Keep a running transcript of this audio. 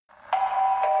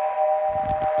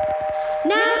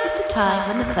time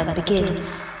when the fun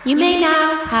begins. You may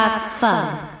now have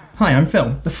fun. Hi, I'm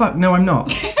Phil. The fuck? No, I'm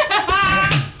not.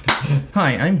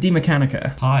 Hi, I'm D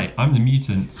Mechanica. Hi, I'm the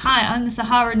Mutants. Hi, I'm the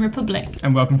Saharan Republic.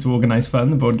 And welcome to Organised Fun,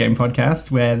 the board game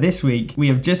podcast, where this week we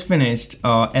have just finished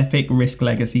our epic Risk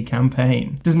Legacy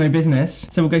campaign. There's no business,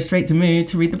 so we'll go straight to Moo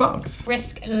to read the box.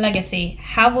 Risk Legacy.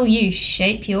 How will you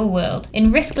shape your world?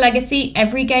 In Risk Legacy,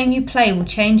 every game you play will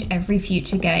change every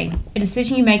future game. A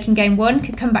decision you make in Game 1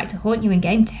 could come back to haunt you in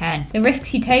Game 10. The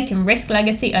risks you take in Risk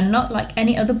Legacy are not like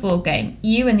any other board game.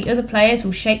 You and the other players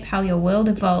will shape how your world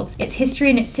evolves. Its history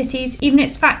and its cities, even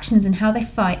its factions and how they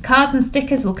fight. Cards and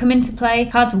stickers will come into play.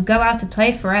 Cards will go out of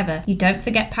play forever. You don't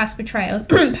forget past betrayals,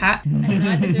 Pat, and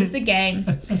neither does the game.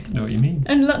 I know what you mean.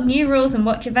 Unlock new rules and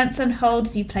watch events unfold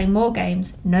as you play more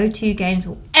games. No two games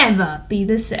will ever be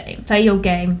the same. Play your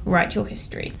game, write your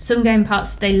history. Some game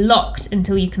parts stay locked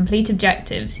until you complete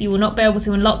objectives. You will not be able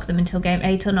to unlock them until game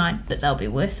 8 or 9, but they'll be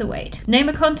worth the wait. Name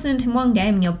a continent in one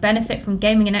game and you'll benefit from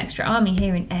gaming an extra army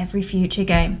here in every future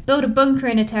game. Build a bunker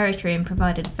in a territory and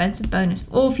provide a defensive bonus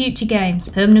for all future games.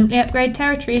 Permanently upgrade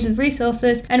territories with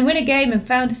resources and win a game and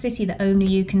found a city that only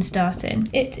you can start in.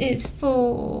 It's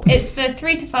for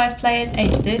 3 to 5 players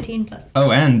aged 13 plus.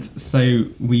 Oh, and so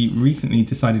we recently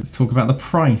decided to talk about the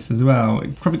price as well.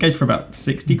 It probably goes for about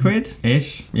 60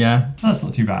 quid-ish. Yeah. That's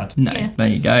not too bad. No, Yeah. There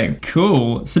you go.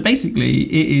 Cool. So basically,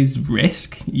 it is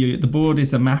Risk. The board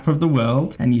is a map of the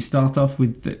world, and you start off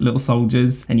with the little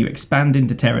soldiers, and you expand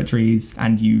into territories,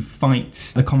 and you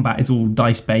fight. The combat is all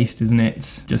dice-based, isn't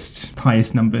it? Just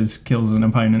highest numbers kills an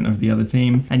opponent of the other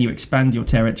team, and you expand your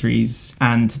territories,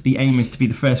 and the aim is to be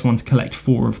the first one to collect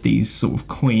 4 of these sort of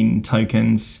coin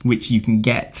tokens, which you can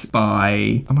get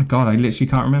by... Oh my god, I literally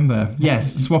can't remember.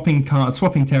 Yes, swapping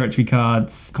territory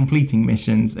cards, completing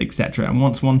missions, etc. And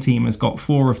once one team has got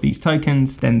 4 of these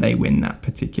tokens, then they win that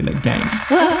particular game.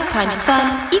 Work times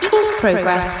fun equals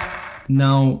progress.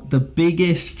 Now, the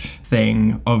biggest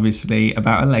thing, obviously,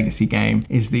 about a legacy game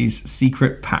is these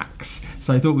secret packs.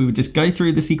 So I thought we would just go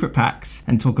through the secret packs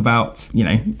and talk about,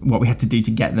 what we had to do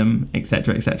to get them,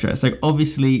 etc., etc. So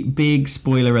obviously, big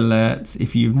spoiler alert,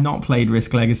 if you've not played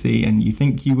Risk Legacy and you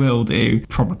think you will do,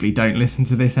 probably don't listen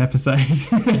to this episode.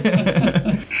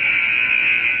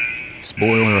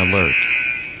 Spoiler alert.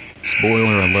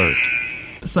 Spoiler alert.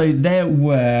 So there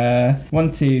were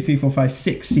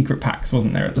 6 secret packs,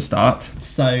 wasn't there, at the start?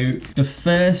 So the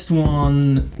first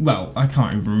one, well, I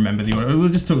can't even remember the order. We'll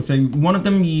just talk. So one of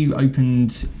them you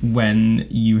opened when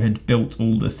you had built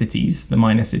all the cities, the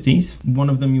minor cities. One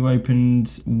of them you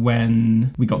opened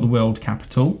when we got the world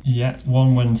capital. Yeah,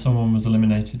 one when someone was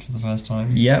eliminated for the first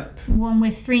time. Yep. One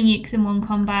with 3 nukes and 1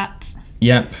 combat.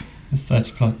 Yep.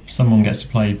 30 plus, someone gets to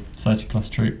play 30 plus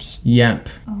troops. Yep.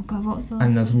 Oh god, what was the last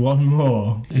And there's one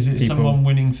more. Is it people. someone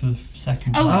winning for the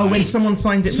second time? Oh, when someone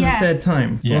signs it for Yes. the third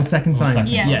time. Yeah. Or the second Or time. second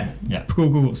Yeah. time. Yeah.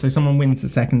 Cool. So someone wins the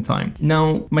second time.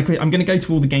 Now, I'm going to go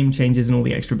to all the game changes and all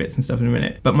the extra bits and stuff in a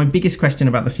minute. But my biggest question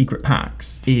about the secret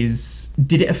packs is,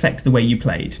 did it affect the way you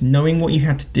played? Knowing what you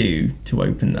had to do to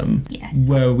open them, Yes.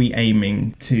 were we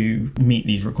aiming to meet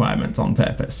these requirements on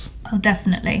purpose? Oh,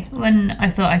 definitely. When I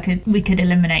thought we could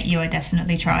eliminate you, I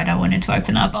definitely tried. I wanted to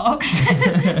open our box.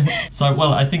 So,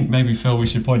 well, I think maybe, Phil, we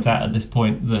should point out at this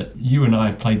point that you and I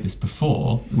have played this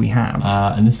before. We have.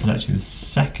 And this is actually the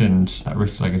second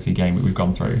Risk Legacy game that we've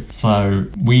gone through. So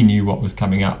we knew what was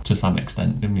coming up to some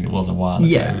extent. I mean, it was a while ago.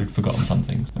 Yeah. We'd forgotten some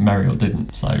things. And Mariel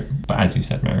didn't. So, but as you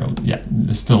said, Mariel, yeah,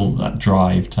 there's still that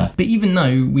drive to... But even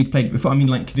though we'd played it before, I mean,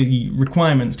 like, the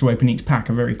requirements to open each pack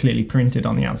are very clearly printed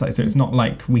on the outside, so it's not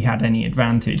like we had any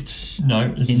advantage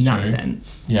No, this in is that true.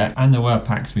 sense. Yeah, and there were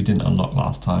packs we didn't unlock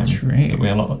last time True. that we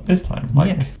unlocked this time.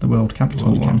 Like Yes, the world capital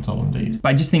World one. Capital, indeed. But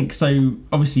I just think, so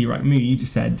obviously you're right, Moo, you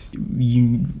just said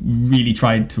you really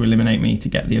tried to eliminate me to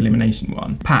get the elimination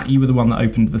one. Pat, you were the one that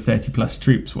opened the 30 plus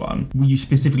troops one. Were you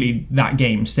specifically that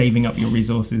game saving up your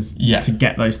resources to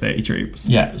get those 30 troops?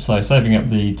 Yeah, so saving up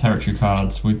the territory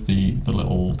cards with the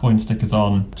little coin stickers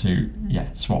on to,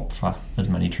 swap for as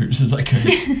many troops as I could.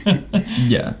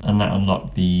 Yeah. And that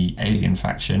unlocked the alien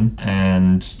faction,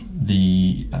 and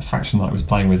the faction that I was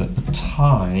playing with at the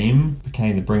time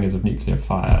became the Bringers of Nuclear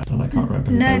Fire, and I can't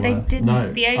remember who No, they they were. didn't.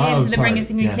 No. The aliens are the sorry. bringers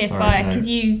of nuclear sorry, fire, no. because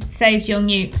you saved your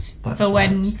nukes That's for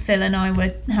when right. Phil and I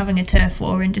were having a turf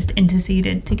war and just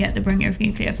interceded to get the bringer of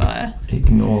nuclear fire.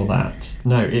 Ignore that.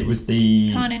 No, it was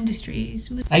the Khan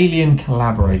Industries. Alien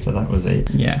Collaborator, that was it.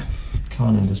 Yes.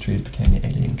 Khan Industries became the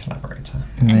Alien Collaborator.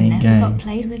 There you never go. got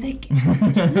played with it.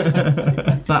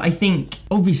 But I think,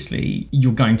 obviously,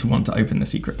 you're going to want to open the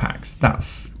secret packs.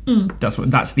 That's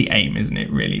That's the aim, isn't it,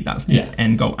 really? That's the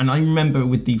end goal. And I remember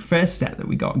with the first set that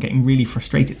we got getting really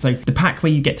frustrated. So the pack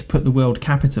where you get to put the world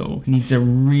capital needs a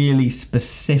really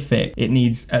specific, it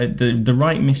needs the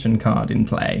right mission card in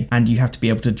play, and you have to be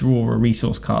able to draw a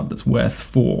resource card that's worth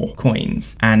 4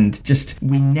 coins. And just,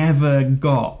 we never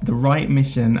got the right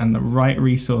mission and the right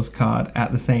resource card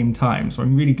at the same time. So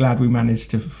I'm really glad we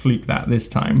managed to fluke that this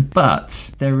time.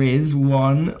 But there is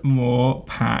one more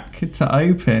pack to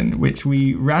open, which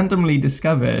we randomly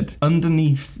discovered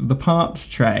underneath the parts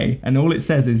tray, and all it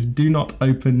says is do not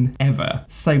open ever.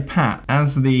 So Pat,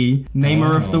 as the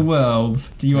namer of the world,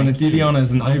 do you want to do the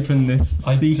honours and open this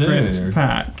secret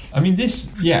pack? I mean, this,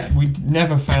 we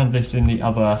never found this in the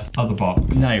other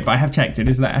box. No, but I have checked, it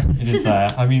is there. It is there.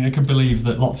 I mean, I can believe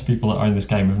that lots of people that own this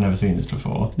game have never seen this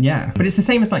before. Yeah, but it's the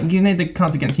same as, like, you know, the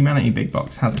Cards Against Humanity big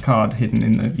box has a card hidden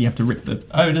in the, you have to rip the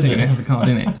does thing it? and it has a card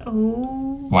in it.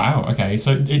 Wow, okay,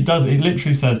 so it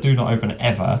literally says do not open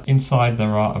ever. Inside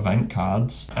there are event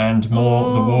cards and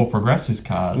more the War Progresses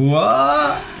cards.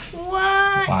 What?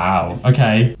 Wow,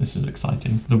 okay, this is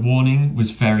exciting. The warning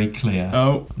was very clear.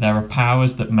 There are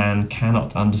powers that man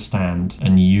cannot understand,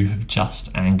 and you have just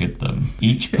angered them.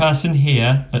 Each person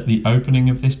here at the opening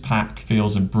of this pack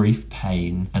feels a brief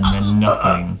pain, and then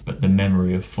nothing but the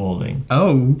memory of falling.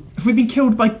 Have we been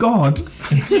killed by God?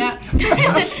 Yeah.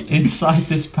 Inside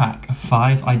this pack are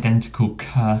 5 identical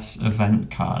curse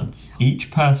event cards. Each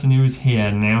person who is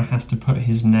here now has to put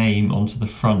his name onto the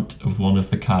front of one of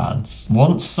the cards.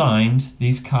 Once signed,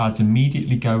 these cards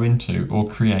immediately go into or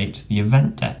create the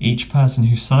event deck. Each person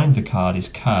who signed the card is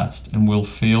cursed and will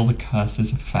feel the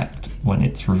curse's effect when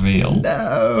it's revealed.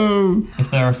 No! If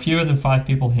there are fewer than 5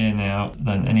 people here now,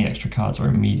 then any extra cards are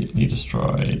immediately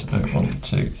destroyed. 1,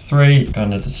 2, 3.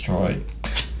 Gonna destroy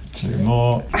 2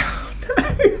 more.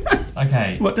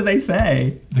 Okay. What do they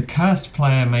say? The cursed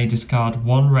player may discard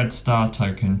 1 red star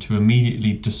token to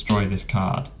immediately destroy this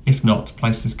card. If not,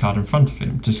 place this card in front of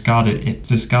him. Discard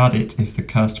it if the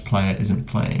cursed player isn't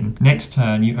playing. Next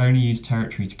turn, you only use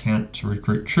territory to count to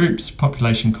recruit troops.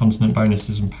 Population, continent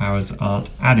bonuses and powers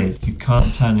aren't added. You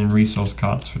can't turn in resource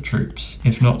cards for troops.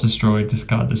 If not destroyed,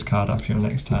 discard this card after your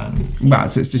next turn. Wow,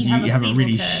 so it's just you have a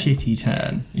really turn. shitty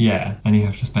turn. Yeah, and you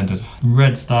have to spend a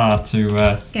red star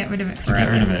to get rid of it to get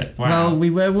rid of it. Wow. Well, we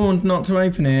were warned not to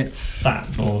open it.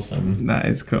 That's awesome. That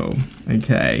is cool.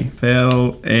 Okay,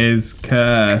 Phil is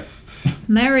cursed.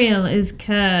 Muriel is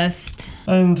cursed.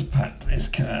 And Pat is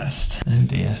cursed. Oh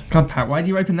dear. God, Pat, why do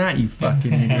you open that, you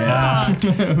fucking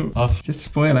idiot? Just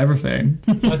spoil everything.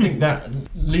 So I think that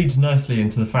leads nicely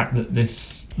into the fact that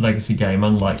this legacy game,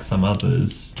 unlike some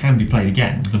others, can be played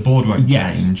again. The board won't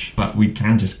change, but we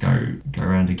can just go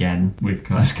around again with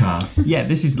cursed card. Yeah,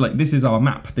 this is our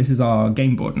map. This is our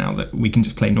game board now that we can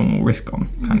just play normal Risk on,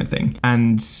 kind of thing.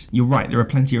 And you're right, there are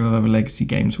plenty of other legacy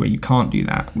games where you can't do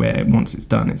that, where once it's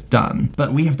done, it's done.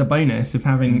 But we have the bonus of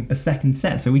having a second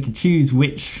set, so we could choose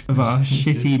which of our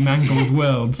shitty mangled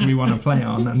worlds we want to play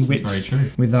on, and which,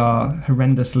 with our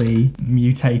horrendously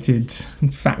mutated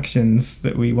factions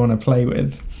that we want to play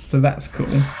with. So that's cool.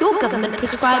 Your government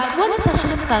prescribes 1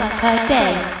 session of fun per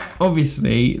day.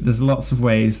 Obviously, there's lots of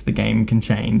ways the game can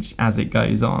change as it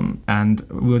goes on, and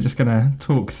we're just going to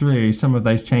talk through some of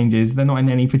those changes. They're not in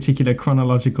any particular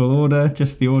chronological order,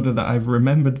 just the order that I've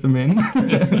remembered them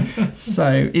in.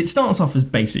 So it starts off as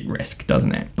basic Risk,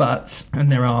 doesn't it?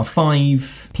 And there are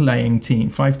 5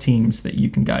 teams that you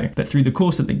can go. But through the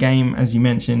course of the game, as you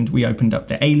mentioned, we opened up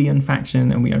the alien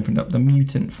faction and we opened up the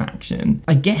mutant faction.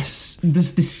 I guess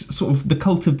there's this sort of the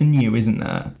cult of the new, isn't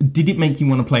there? Did it make you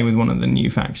want to play with one of the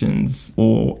new factions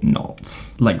or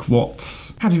not? Like,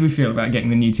 how did we feel about getting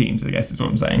the new teams, I guess is what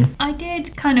I'm saying. I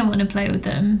did kind of want to play with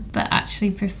them, but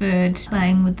actually preferred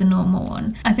playing with the normal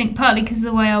one. I think partly because of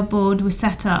the way our board was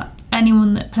set up,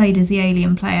 anyone that played as the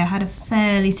alien player had a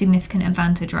fairly significant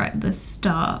advantage right at the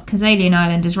start, because Alien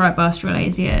Island is right by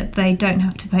Australasia. They don't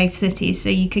have to pay for cities, so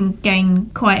you can gain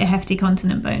quite a hefty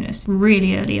continent bonus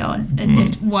really early on and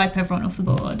just wipe everyone off the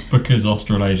board. Because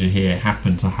Australasia here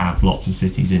happened to have lots of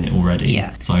cities in it already.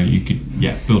 Yeah. So you could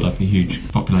build up a huge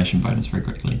population bonus very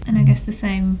quickly. And I guess the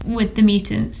same with the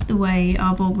mutants, the way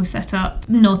our board was set up.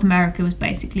 North America was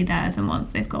basically theirs, and once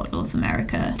they've got North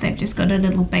America, they've just got a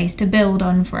little base to build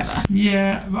on forever.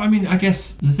 Yeah, I mean, I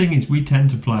guess the thing is we tend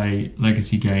to play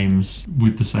legacy games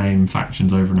with the same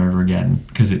factions over and over again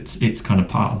because it's kind of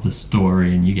part of the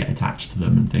story and you get attached to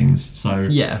them and things. So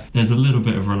Yeah. there's a little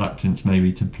bit of reluctance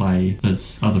maybe to play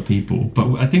as other people.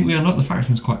 But I think we unlocked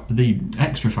the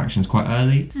extra factions quite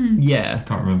early. Yeah.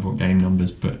 Can't remember what game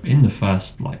numbers, but in the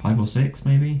first like 5 or 6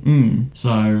 maybe.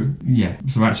 So yeah,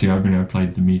 so actually I've been able to play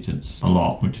the mutants a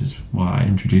lot, which is why I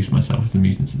introduced myself as the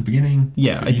mutants at the beginning.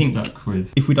 Yeah, But I you think stuck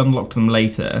with if we'd unlocked them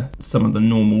later, some of the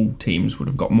normal teams would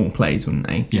have got more plays, wouldn't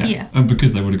they? yeah, and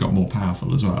because they would have got more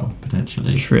powerful as well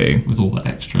potentially. True. With all the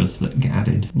extras that get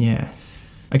added. Yes.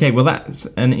 Okay, well that's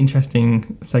an interesting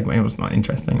segue. Well, it's not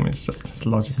interesting, it's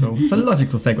logical. It's a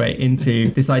logical segue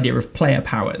into this idea of player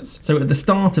powers. So at the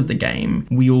start of the game,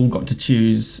 we all got to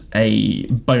choose a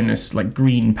bonus, like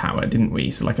green power, didn't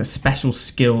we? So like a special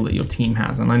skill that your team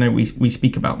has. And I know we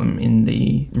speak about them in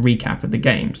the recap of the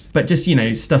games. But just,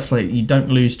 stuff like you don't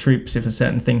lose troops if a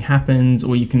certain thing happens,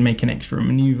 or you can make an extra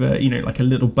maneuver, like a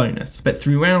little bonus. But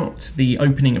throughout the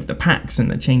opening of the packs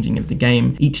and the changing of the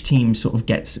game, each team sort of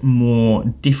gets more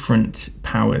different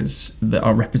powers that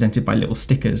are represented by little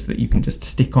stickers that you can just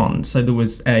stick on. So there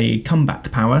was a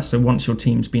comeback power. So once your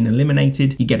team's been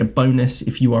eliminated, you get a bonus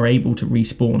if you are able to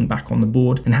respawn back on the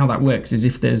board. And how that works is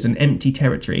if there's an empty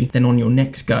territory, then on your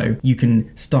next go, you can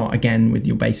start again with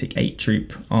your basic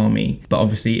 8-troop army. But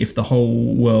obviously, if the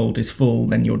whole world is full,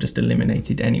 then you're just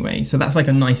eliminated anyway. So that's like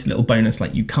a nice little bonus,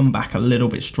 like you come back a little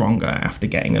bit stronger after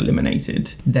getting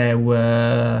eliminated. There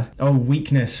were,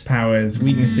 weakness powers,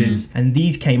 weaknesses, and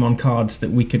these came on cards that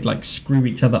we could like screw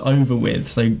each other over with,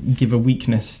 so give a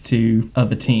weakness to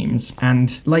other teams.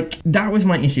 And like that was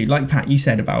my issue, like Pat, you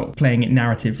said about playing it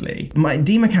narratively. My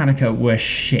D Mechanica were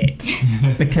shit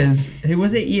because who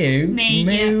was it?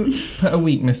 You put a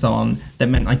weakness on that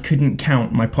meant I couldn't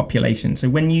count my population. So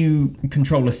when you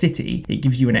control a city, it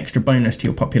gives you an extra bonus to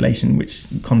your population, which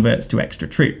converts to extra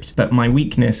troops. But my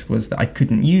weakness was that I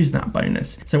couldn't use that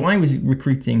bonus. So I was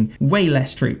recruiting way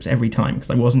less troops every time because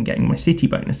I wasn't getting my city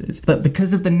bonuses. But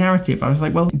because of the narrative, I was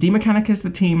like, well, D Mechanica's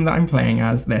the team that I'm playing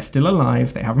as. They're still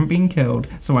alive. They haven't been killed.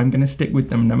 So I'm going to stick with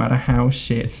them no matter how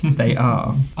shit they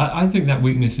are. I think that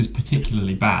weakness is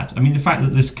particularly bad. I mean, the fact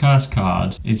that this curse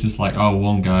card is just like,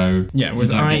 one go. Yeah, whereas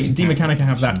D Mechanica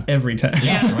have that every turn.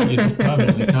 Yeah, right, you're just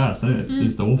permanently cursed. It's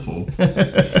just awful.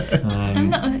 I'm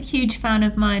not a huge fan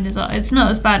of mine as well. It's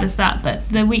not as bad as that, but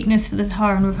the weakness for the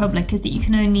Saharan Republic is that you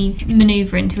can only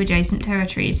manoeuvre into adjacent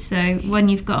territories. So when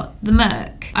you've got the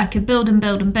Merc, I could build and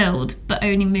build and build, but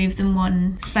only move them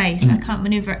one space. I can't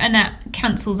manoeuvre, and that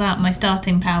cancels out my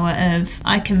starting power of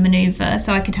I can manoeuvre,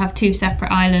 so I could have 2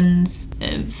 separate islands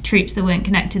of troops that weren't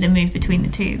connected and move between the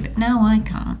 2, but now I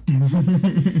can't.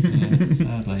 Yeah,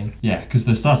 sadly. Yeah, because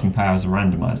the starting powers are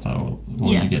randomised,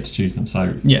 you get to choose them. So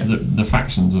the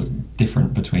factions are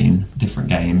different between different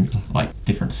games, like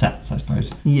different sets, I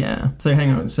suppose. Yeah. So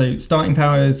hang on. So starting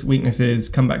powers, weaknesses,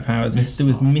 comeback powers. There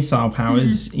was missile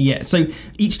powers. Mm-hmm. Yeah. So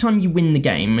each time you win the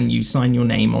game and you sign your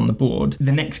name on the board,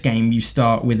 the next game you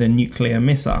start with a nuclear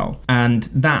missile, and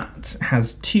that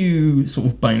has 2 sort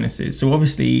of bonuses. So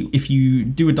obviously, if you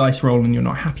do a dice roll and you're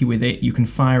not happy with it, you can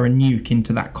fire a nuke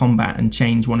into that combat and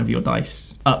change one of your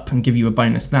dice up and give you a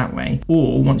bonus that way.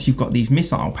 Or once you've got these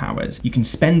missile powers, you can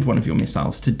spend one of your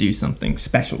missiles to do something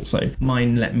special. So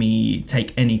mine let me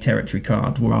take any territory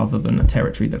card rather than a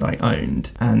territory that I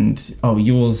owned. And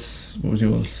yours, what was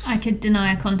yours? I could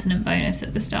deny a continent bonus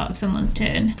at the start of someone's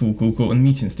turn. Cool. And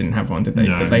mutants didn't have one, did they?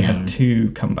 No, but they had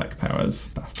 2 comeback powers.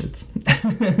 Bastards.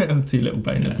 2 little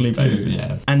blue bonuses.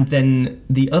 Yeah. And then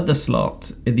the other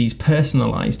slot are these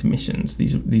personalised missions,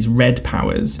 these red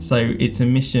powers. So it's a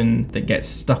mission that gets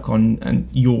stuck on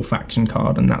your faction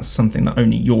card, and that's something that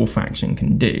only your faction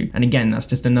can do. And again, that's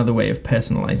just another way of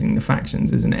personalising the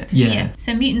factions, isn't it? Yeah.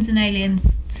 So mutants and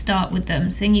aliens start with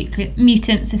them. So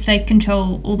mutants, if they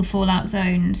control all the fallout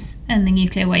zones and the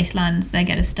nuclear wastelands, they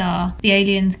get a star. The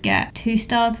aliens get 2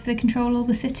 stars if they control all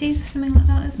the cities, or something like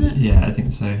that, isn't it? Yeah, I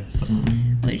think so.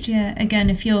 Which, again,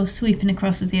 if you're sweeping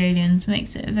across as the aliens,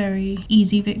 makes it a very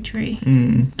easy victory.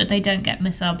 But they don't get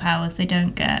missile powers, they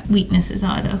don't get weaknesses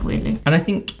either, really. And I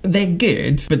think they're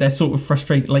good, but they're sort of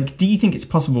frustrating. Like, do you think it's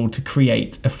possible to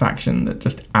create a faction that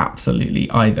just absolutely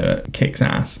either kicks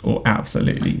ass or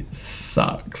absolutely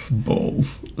sucks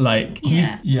balls? Like,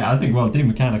 Yeah. I think, D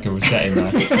Mechanica was getting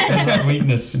there. That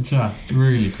weakness just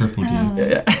really crippled you.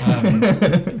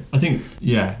 I think,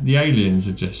 the aliens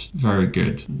are just very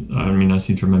good. I mean, I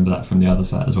seem to to remember that from the other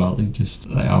set as well.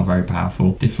 They are very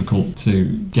powerful, difficult to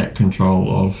get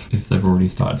control of if they've already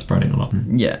started spreading a lot.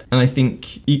 Yeah, and I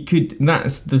think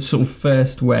that's the sort of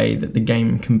first way that the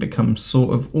game can become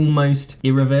sort of almost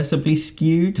irreversibly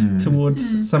skewed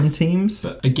towards some teams.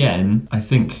 But again, I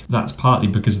think that's partly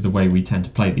because of the way we tend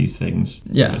to play these things.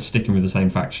 Yeah. Sticking with the same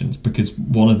factions. Because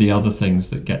one of the other things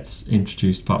that gets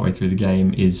introduced partway through the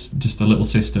game is just a little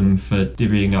system for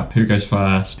divvying up who goes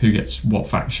first, who gets what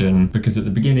faction. Because at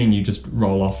the beginning you just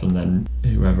roll off and then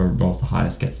whoever rolls the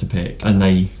highest gets to pick. And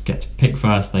they get to pick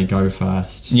first, they go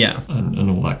first. Yeah. And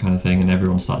all that kind of thing. And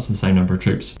everyone starts with the same number of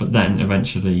troops. But then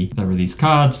eventually there are these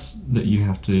cards that you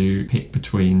have to pick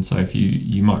between. So if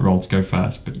you might roll to go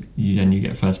first, but then you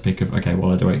get first pick of, okay,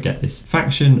 well, do I get this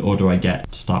faction or do I get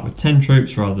to start with 10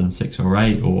 troops rather than 6 or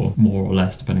 8 or more or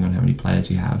less depending on how many players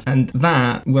you have. And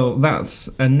that's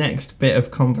a next bit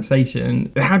of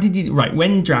conversation.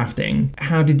 When drafting,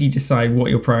 how did you decide what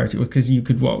your priority was?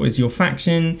 Because what was your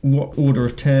faction, what order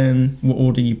of turn, what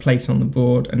order you place on the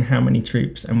board, and how many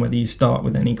troops, and whether you start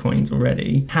with any coins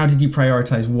already. How did you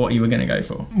prioritise what you were going to go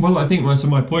for? Well, I think most of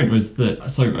my point was that,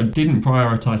 so I didn't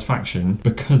prioritise faction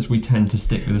because we tend to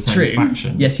stick with the same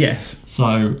faction. Yes.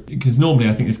 So, because normally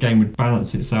I think this game would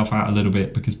balance itself out a little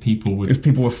bit because people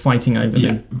were fighting over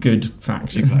the good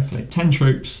factions. Exactly. 10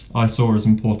 troops I saw as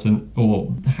important,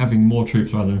 or having more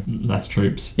troops rather than less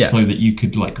troops, so that you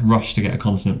could rush to get a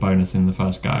consonant bonus in the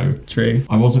first go. True.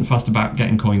 I wasn't fussed about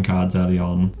getting coin cards early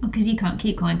on. Because you can't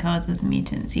keep coin cards as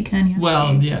mutants, you can only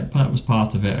have that was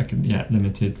part of it. I could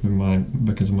limited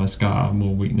because of my scar,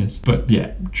 more weakness. But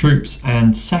troops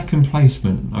and second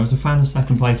placement. I was a fan of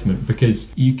second placement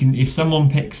because you can, if someone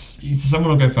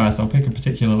will go first, I'll pick a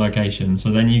particular location,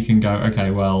 so then you can go,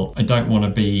 okay, well, I don't want to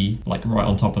be right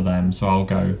on top of them, so I'll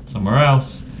go somewhere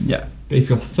else. Yeah. But if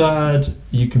you're third,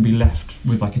 you can be left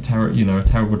with a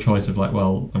terrible choice of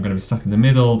well, I'm going to be stuck in the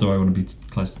middle. Do I want to be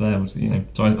close to them?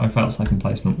 So I felt second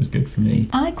placement was good for me.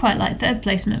 I quite like third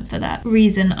placement for that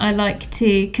reason. I like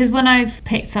to, because when I've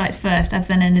picked sites first, I've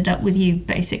then ended up with you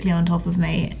basically on top of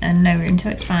me and no room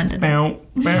to expand. Bow.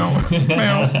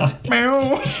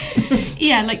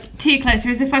 Yeah, too close.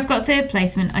 Whereas if I've got third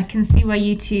placement, I can see where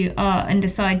you two are and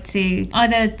decide to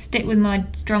either stick with my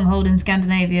stronghold in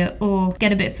Scandinavia or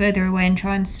get a bit further away and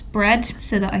try and spread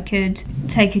so that I could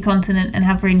take a continent and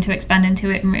have room to expand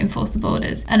into it and reinforce the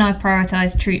borders. And I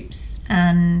prioritised troops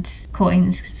and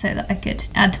coins so that I could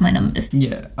add to my numbers.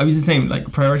 Yeah, I was the same,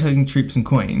 prioritising troops and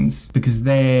coins, because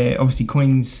they're obviously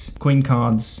coin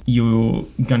cards, you're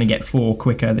going to get 4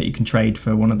 quicker that you can trade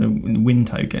for one of the win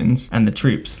tokens, and the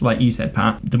troops, like you said,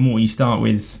 Pat, the more you start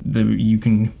with, you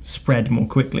can spread more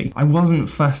quickly. I wasn't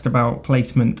fussed about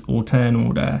placement or turn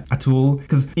order at all,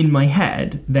 because in my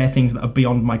head, they're things that are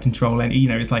beyond my control, and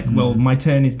it's well, my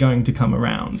turn is going to come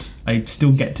around. I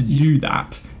still get to do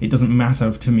that. It doesn't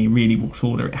matter to me really what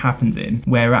order it happens in.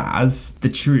 Whereas the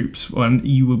troops,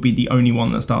 you will be the only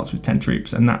one that starts with 10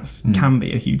 troops, and that can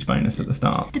be a huge bonus at the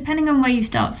start. Depending on where you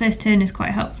start, first turn is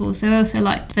quite helpful. So I also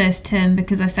liked first turn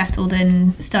because I settled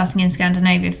in starting in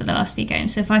Scandinavia for the last few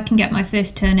games. So if I can get my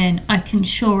first turn in, I can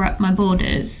shore up my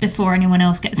borders before anyone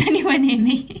else gets anywhere near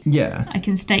me. Yeah. I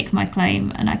can stake my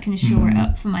claim and I can shore it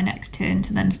up for my next turn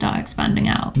to then start expanding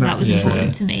out. So that was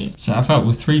important to me. So I felt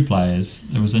with 3 players,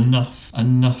 there was enough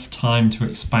time to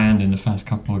expand in the first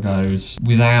couple of goes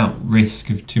without risk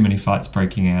of too many fights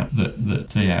breaking out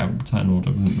turn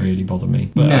order wouldn't really bother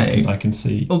me. But no. I can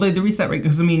see. Although there is that,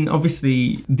 because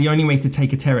obviously the only way to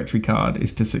take a territory card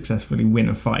is to successfully win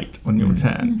a fight on your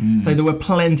turn. So there were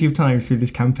plenty of times through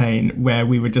this campaign where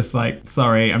we were just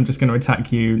sorry, I'm just going to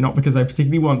attack you, not because I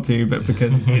particularly want to, but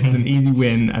because it's an easy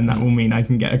win and that will mean I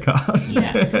can get a card.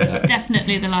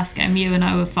 Definitely the last game you and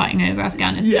I were fighting over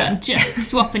Afghanistan, just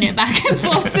swapping it back and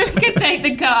forth so we could take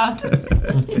the card.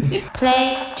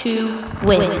 Play to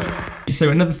win. So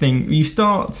another thing, you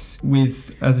start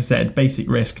with, as I said, basic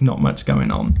risk, not much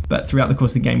going on. But throughout the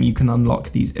course of the game, you can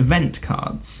unlock these event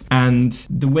cards. And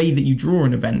the way that you draw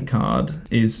an event card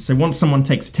is, so once someone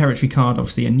takes a territory card,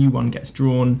 obviously a new one gets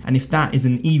drawn. And if that is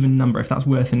an even number, if that's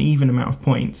worth an even amount of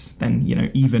points, then,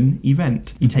 even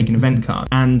event. You take an event card.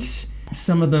 And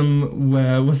some of them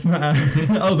were, what's the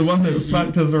matter? The one that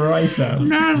fucked us right up.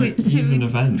 No, it even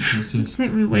event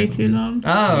took me way too long.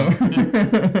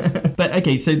 But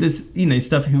okay, so there's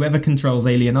stuff, whoever controls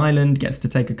Alien Island gets to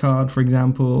take a card, for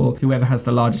example. Whoever has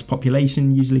the largest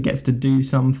population usually gets to do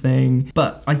something.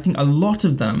 But I think a lot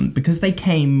of them, because they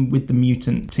came with the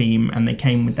mutant team and they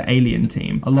came with the alien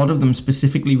team, a lot of them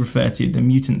specifically refer to the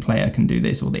mutant player can do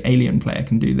this or the alien player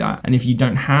can do that. And if you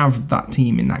don't have that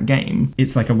team in that game,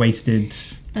 it's like a wasted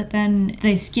but then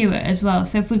they skew it as well.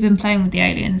 So if we've been playing with the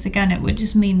aliens, again, it would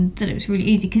just mean that it was really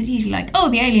easy, because usually like, oh,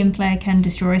 the alien player can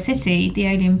destroy a city. The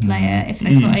alien player, if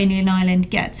they've got Alien Island,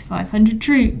 gets 500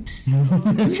 troops.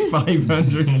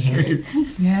 500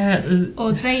 troops. Yeah.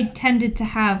 Or they tended to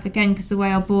have, again, because the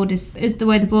way our board is the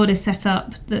way the board is set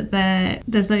up, that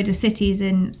there's loads of cities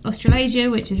in Australasia,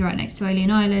 which is right next to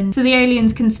Alien Island. So the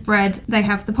aliens can spread. They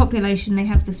have the population, they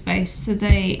have the space. So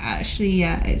they actually,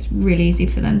 it's really easy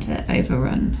for them to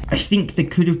overrun. I think there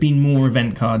could have been more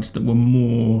event cards that were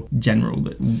more general,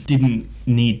 that didn't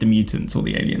need the mutants or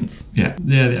the aliens. Yeah,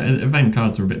 the event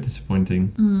cards are a bit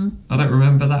disappointing. I don't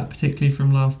remember that particularly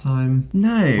from last time.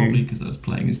 No. Probably because I was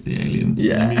playing as the aliens.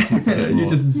 Yeah. And the mutants a bit more. You're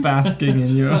just basking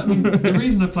in your... I mean, the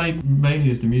reason I played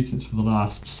mainly as the mutants for the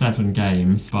last 7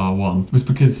 games, bar one, was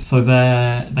because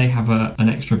they have an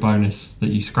extra bonus that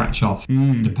you scratch off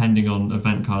depending on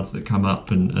event cards that come up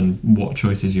and what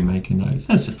choices you make in those.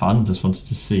 That's just fun. Just wanted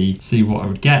to see what I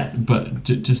would get, but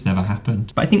just never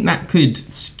happened. But I think that could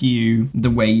skew the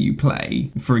way you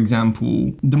play. For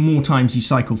example, the more times you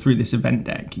cycle through this event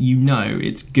deck, you know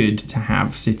it's good to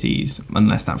have cities,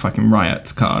 unless that fucking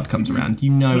Riots card comes around.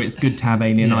 You know it's good to have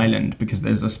Alien Island because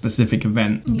there's a specific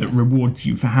event that rewards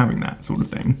you for having that sort of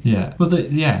thing. Yeah. Well,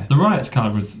 the Riots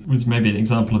card was maybe an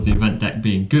example of the event deck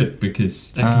being good,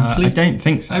 because they're I don't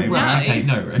think so. Oh, right, okay,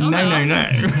 no.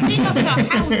 No. We lost our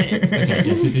houses. Okay,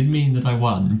 yes, it did mean that I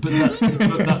won, but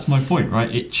that's my point,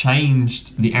 right? It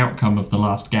changed the outcome of the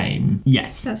last game.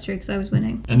 Yes. That's true, because I was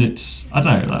winning. And it's, I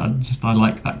don't know, I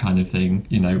like that kind of thing.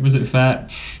 You know, was it fair?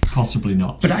 Possibly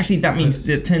not. But actually that means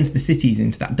that it turns the cities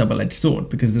into that double-edged sword,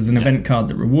 because there's an event card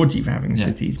that rewards you for having the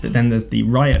cities, but then there's the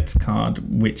Riot card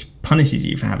which punishes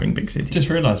you for having big cities. Just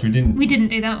realised we didn't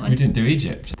do that one. We didn't do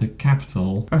Egypt, the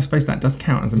capital. I suppose that does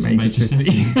count as a major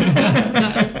city.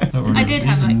 I did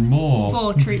have like more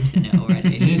 4 troops in it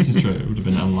already. This is true. It would have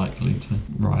been unlikely to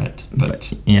riot,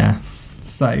 but yes.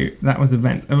 So that was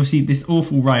events. Obviously, this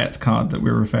awful Riots card that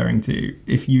we're referring to,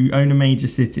 if you own a major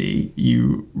city,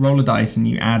 you roll a dice and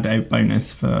you add a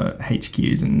bonus for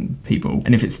HQs and people.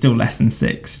 And if it's still less than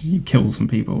 6, you kill some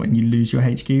people and you lose your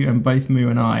HQ. And both Moo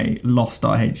and I lost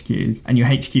our HQs. And your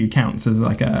HQ counts as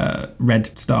like a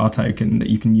red star token that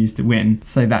you can use to win.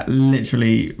 So that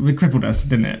literally crippled us,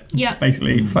 didn't it? Yeah.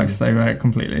 Basically fucked us over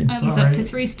completely. I was up to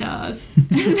 3 stars. And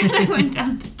then I went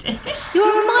down to 2. You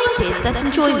are reminded that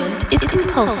enjoyment is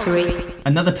compulsory.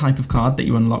 Another type of card that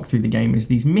you unlock through the game is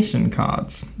these mission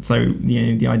cards. So,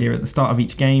 the idea at the start of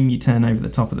each game, you turn over the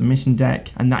top of the mission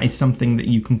deck, and that is something that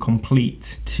you can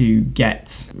complete to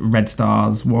get red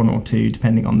stars, 1 or 2,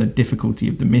 depending on the difficulty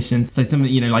of the mission. So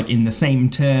something, like in the same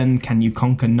turn, can you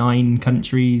conquer 9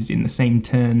 countries? In the same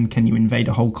turn, can you invade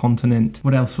a whole continent?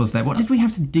 What else was there? What did we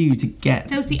have to do to get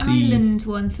There was the island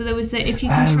one. So there was the, if you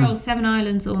control 7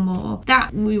 islands or more,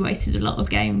 that we wasted a lot of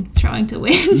game trying to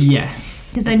win.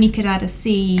 Yes. Because then you could add a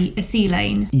sea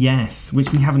lane. Yes,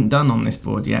 which we haven't done on this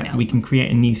board yet. No. We can create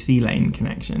a new sea lane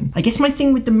connection. I guess my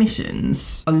thing with the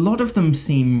missions, a lot of them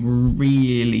seem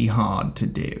really hard to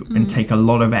do and take a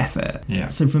lot of effort. Yeah.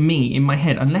 So for me, in my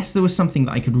head, unless there was something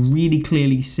that I could really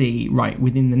clearly see, right,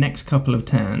 within the next couple of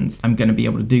turns, I'm going to be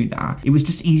able to do that. It was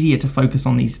just easier to focus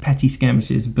on these petty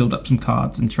skirmishes, build up some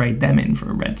cards and trade them in for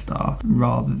a red star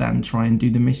rather than try and do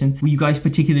the mission. Were you guys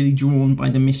particularly drawn by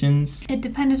the missions? It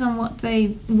depended on what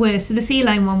they were. So the sea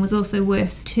lane one was also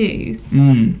worth 2.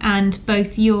 And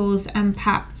both yours and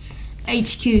Pat's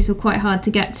HQs were quite hard to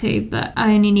get to, but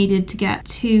I only needed to get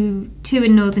two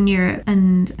in Northern Europe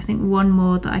and I think 1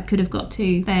 more that I could have got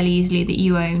to fairly easily that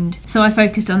you owned. So I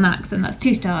focused on that, because then that's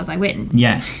 2 stars, I win.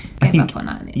 Yes. Give up on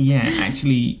that. Yeah,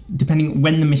 actually, depending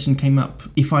when the mission came up,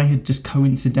 if I had just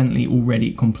coincidentally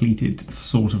already completed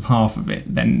sort of half of it,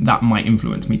 then that might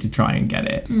influence me to try and get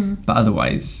it. But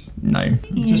otherwise, no.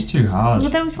 just too hard.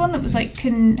 Well, there was one that was like,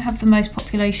 can have the most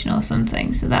population or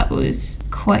something, so that was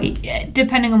quite,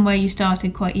 depending on where you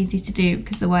started, quite easy to do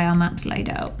because the way our map's laid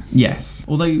out. Yes.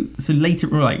 Although, so later,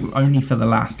 like, only for the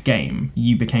last game,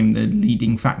 you became the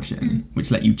leading faction,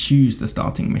 which let you choose the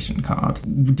starting mission card.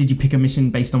 Did you pick a mission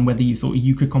based on whether you thought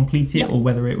you could complete it or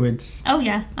whether it would... Oh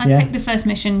yeah, I picked the first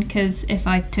mission because if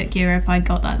I took Europe, I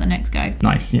got that the next go.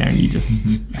 Nice, and you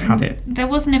just had it. There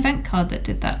was an event card that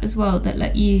did that as well, that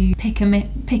let you pick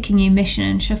a new mission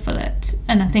and shuffle it.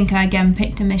 And I think I again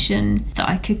picked a mission that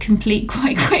I could complete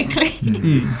quite quickly.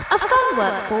 A fun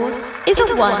workforce is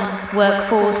a one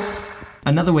workforce.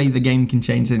 Another way the game can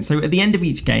change things. So at the end of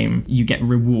each game, you get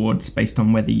rewards based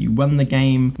on whether you won the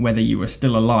game, whether you were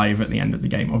still alive at the end of the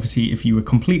game. Obviously, if you were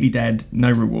completely dead,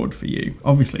 no reward for you.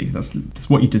 Obviously, that's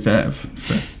what you deserve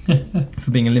for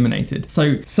for being eliminated.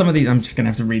 So some of these, I'm just going to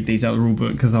have to read these out of the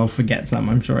rulebook because I'll forget some,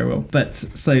 I'm sure I will. But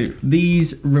so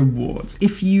these rewards,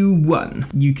 if you won,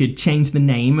 you could change the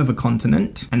name of a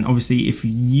continent. And obviously if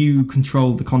you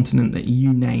control the continent that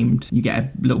you named, you get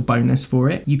a little bonus for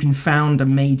it. You can found a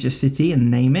major city and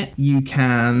name it. You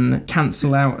can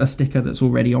cancel out a sticker that's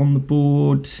already on the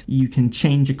board. You can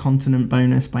change a continent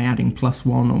bonus by adding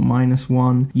 +1 or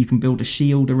 -1. You can build a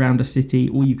shield around a city,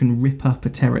 or you can rip up a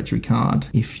territory card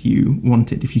if you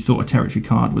wanted. If you thought a territory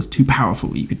card was too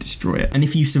powerful, you could destroy it. And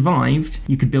if you survived,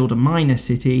 you could build a minor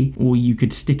city, or you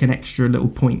could stick an extra little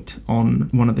point on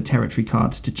one of the territory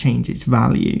cards to change its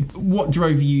value. What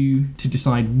drove you to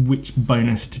decide which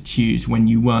bonus to choose when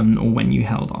you won or when you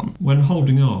held on? When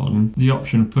holding on, the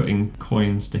option of putting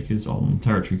coin stickers on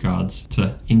territory cards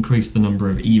to increase the number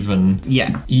of even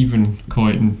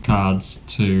coin cards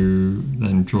to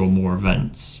then draw more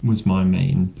events was my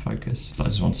main focus. So I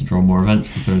just wanted to draw more events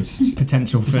because there's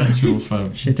potential for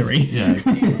shittery.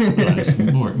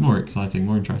 Yeah, more exciting,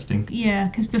 more interesting. Yeah,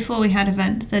 because before we had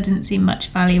events, there didn't seem much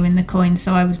value in the coins,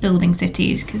 so I was building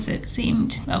cities because it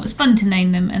seemed, well, it was fun to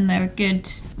name them, and they're a good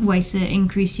way to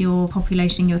increase your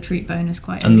population, your troop bonus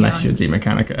quite early Unless on. you're D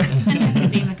Mechanica. Unless you're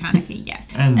D Mechanica, yes.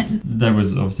 And there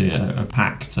was obviously a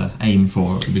pack to aim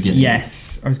for at the beginning.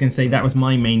 Yes, I was going to say that was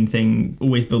my main thing,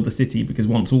 always build the city, because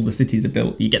once all the cities are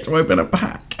built, you get to open a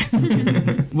pack.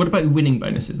 What about winning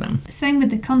bonuses then? Same with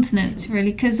the continents,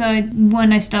 really, because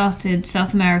when I started,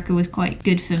 South America was quite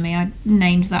good for me. I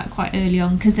named that quite early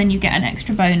on, because then you get an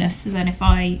extra bonus. So then if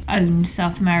I owned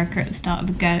South America at the start of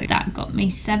a go, that got me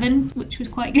 7, which was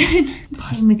quite good.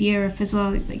 Same with Europe as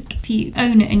well. Like, if you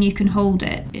own it and you can hold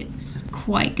it, it's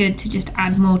quite good to just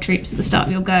add more troops at the start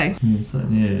of your go. It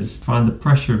certainly is. I find the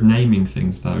pressure of naming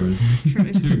things, though, is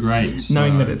too great.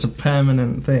 Knowing that it's a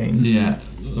permanent thing. Yeah,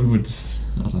 I would...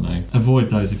 I don't know. Avoid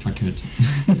those if I could.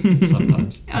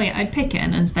 Sometimes. Oh yeah, I'd pick it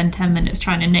and then spend 10 minutes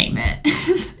trying to name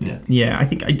it. Yeah, I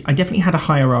think I definitely had a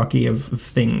hierarchy of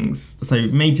things. So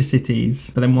major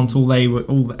cities, but then once all they were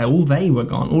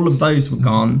gone, all of those were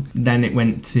gone, then it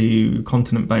went to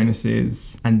continent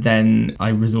bonuses, and then I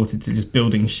resorted to just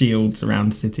building shields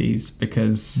around cities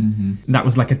because that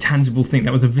was like a tangible thing.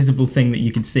 That was a visible thing that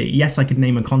you could see. Yes, I could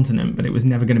name a continent, but it was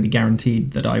never going to be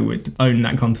guaranteed that I would own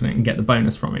that continent and get the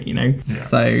bonus from it, you know? Yeah.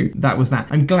 So that was that.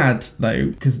 I'm glad though,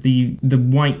 because the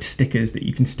white stickers that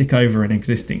you can stick over an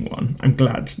existing one, I'm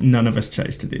glad none of us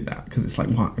chose to do that, because it's like,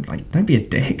 what? Like, don't be a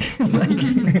dick.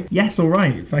 Like, yes, all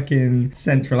right, fucking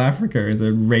Central Africa is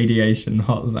a radiation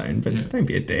hot zone, but don't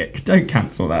be a dick. Don't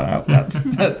cancel that out. That's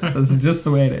just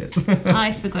the way it is.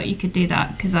 I forgot you could do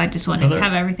that because I just wanted to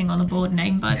have everything on the board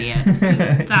named by the end.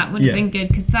 That would have been good,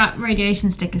 because that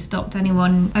radiation sticker stopped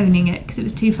anyone owning it because it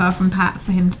was too far from Pat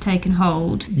for him to take and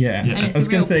hold. And it's a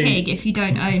real pig if you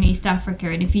don't own East Africa,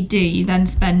 and if you do, you then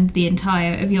spend the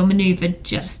entire of your manoeuvre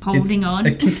just holding on.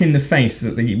 A kick in the face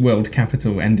that the world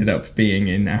capital ended up being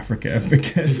in Africa,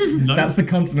 because that's the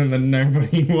continent that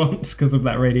nobody wants because of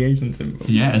that radiation symbol.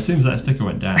 Yeah, as soon as that sticker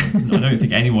went down, I don't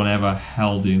think anyone ever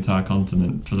held the entire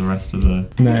continent for the rest of the...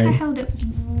 I think I held it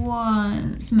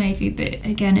once, maybe, but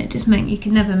again, it just meant you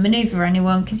could never manoeuvre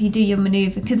anyone, because you do your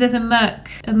manoeuvre, because there's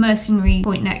a mercenary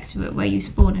point next to it where you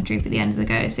spawn a troop at the end of the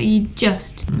go, so you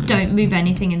just don't move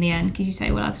anything in the end, because you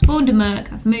say, well, I've spawned a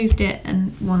merc, I've moved it,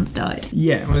 and one's died.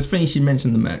 Yeah, well, it's funny you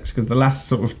mentioned the mercs, because the last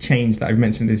sort of change that I've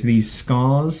mentioned is these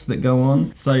scars that go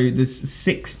on. So there's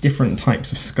 6 different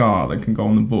types of scar that can go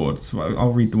on the board. So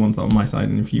I'll read the ones that are on my side,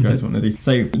 and if you guys want to do.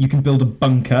 So you can build a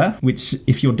bunker, which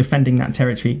if you're defending that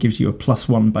territory, it gives you a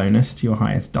 +1 bonus to your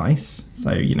highest dice.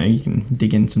 So, you know, you can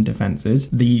dig in some defenses.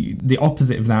 The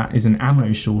opposite of that is an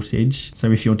ammo shortage.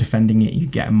 So if you're defending it, you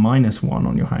get a -1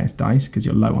 on your highest dice because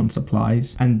you're low on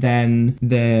supplies. And then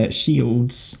the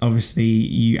shields, obviously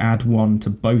you add 1 to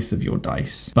both of your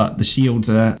dice, but the shields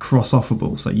are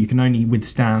cross-offable, so you can only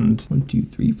withstand 1, 2,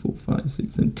 3, 4, 5,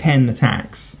 6, and 10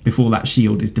 attacks before that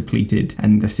shield is depleted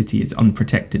and the city is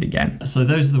unprotected again. So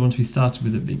those are the ones we started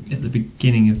with at the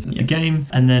beginning of the game,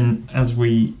 and then as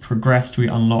we progressed, we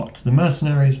unlocked the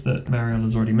mercenaries that Marielle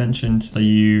has already mentioned. So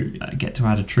you get to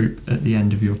add a troop at the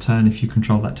end of your turn if you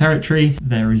control that territory.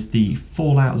 There is the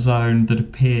Fallout zone that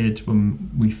appeared when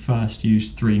we first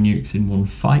used 3 nukes in one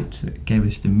fight. It gave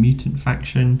us the mutant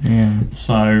faction.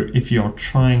 So if you're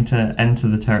trying to enter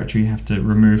the territory, you have to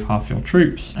remove half your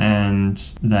troops, and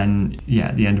then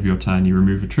at the end of your turn you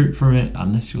remove a troop from it,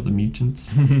 unless you're the mutant.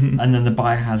 And then the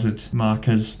biohazard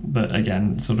markers, that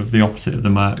again, sort of the opposite of the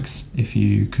mercs. If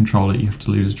you control it, you have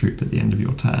to lose a troop at the end of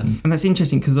your turn. And that's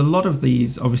interesting, because a lot of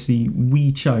these, obviously,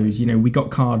 we chose, we got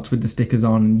cards with the stickers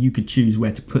on, you could choose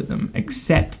where to put them,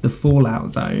 except the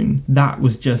Fallout Zone, that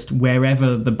was just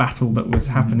wherever the battle that was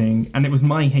happening, and it was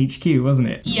my HQ, wasn't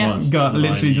it? Yeah. Got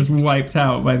literally just wiped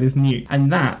out by this nuke,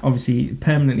 and that obviously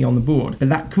permanently on the board, but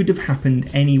that could have happened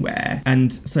anywhere,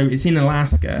 and so it's in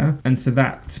Alaska, and so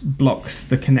that blocks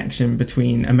the connection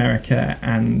between America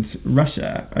and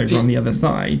Russia over on the other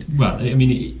side. Well, I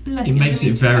mean, it makes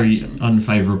it very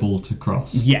unfavourable to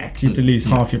cross. Yeah, because you have to lose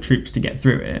half your troops to get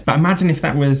through it. But imagine if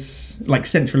that was like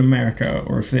Central America,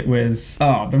 or if it was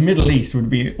the Middle East would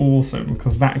be awesome,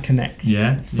 because that connects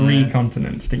three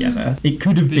continents together. It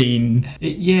could have been.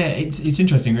 It's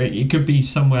interesting, right? It could be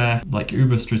somewhere like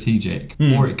uber strategic,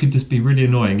 or it could just be really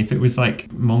annoying if it was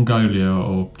like Mongolia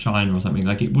or China or something.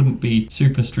 Like, it wouldn't be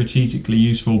super strategically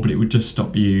useful, but it would just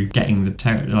stop you getting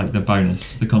the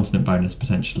bonus, the continent bonus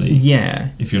potentially. Yeah.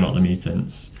 If you're not the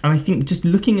mutants. And I think just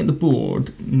looking at the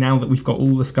board, now that we've got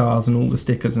all the scars and all the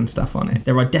stickers and stuff on it,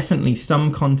 there are definitely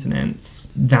some continents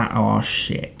that are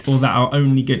shit, or that are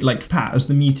only good. Like, Pat, as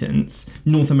the mutants,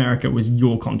 North America was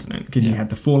your continent, because you had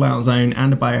the Fallout Zone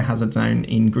and a Biohazard Zone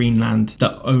in Greenland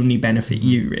that only benefit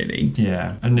you, really.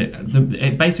 Yeah, and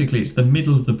basically it's the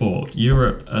middle of the board.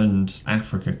 Europe and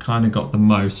Africa kind of got the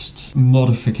most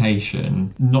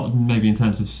modification, not maybe in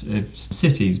terms of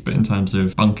cities, but in terms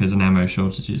of bunkers and ammo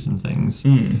shortages and things.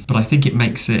 But I think it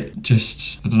makes it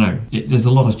just, I don't know, there's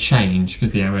a lot of change,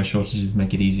 because the ammo shortages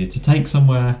make it easier to take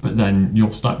somewhere, but then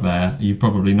you're stuck there. You've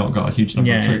probably not got a huge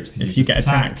number of troops. If you get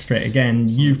attacked straight again,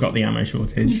 you've got the ammo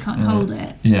shortage. You can't hold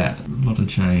it. Yeah, a lot of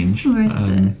change. Whereas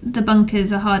the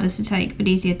bunkers are harder to take but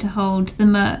easier to hold.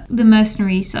 The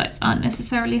mercenary sites aren't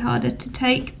necessarily harder to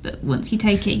take, but once you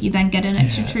take it, you then get an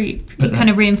extra troop. You kind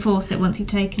of reinforce it once you've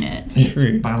taken it. It's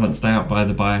True. Balanced out by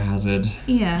the biohazard.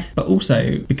 Yeah. But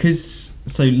also, because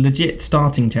legit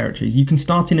starting territories, you can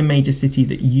start in a major city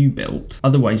that you built.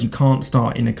 Otherwise, you can't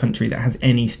start in a country that has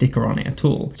any sticker on it at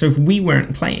all. So if we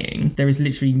weren't playing, there is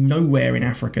literally nowhere in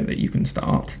Africa that you can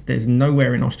start. There's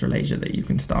nowhere in Australasia that you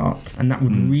can start. And that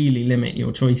would really limit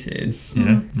your choices.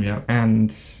 Yeah. And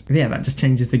that just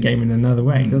changes the game in another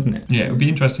way, doesn't it? Yeah, it would be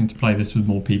interesting to play this with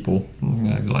more people,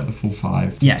 like the full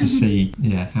five, Yes. to see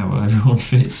how everyone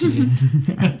fits in.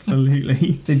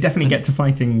 Absolutely. They definitely get to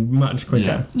fighting much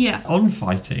quicker. Yeah. On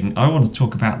fighting, I want to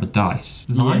talk about the dice.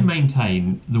 I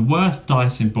maintain the worst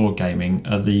dice in board gaming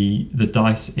are the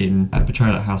dice in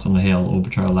Betrayal at House on the Hill or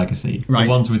Betrayal Legacy. Right. The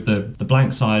ones with the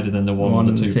blank side and then the one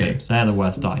with the two pips. They're the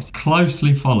worst dice.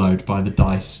 Closely followed by the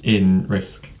dice in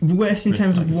Risk. Worse in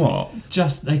terms of what?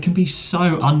 Just, they can be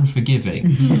so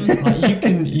unforgiving. Like,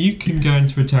 you can go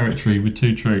into a territory with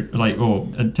two troops, or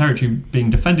a territory being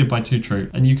defended by two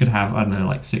troops, and you could have, I don't know,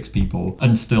 like 6 people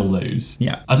and still lose.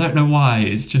 Yeah. I don't know why.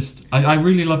 It's just, I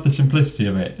really love the simplicity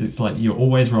of it. It's like you're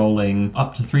always rolling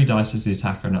up to 3 dice as the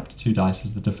attacker and up to 2 dice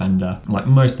as the defender. Like,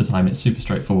 most of the time it's super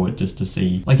straightforward just to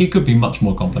see. Like, it could be much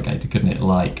more complicated, couldn't it?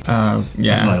 Like, I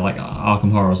don't know, like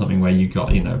Arkham Horror or something, where you got,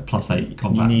 +8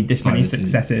 combat. You need this many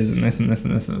bonuses. successes and this and this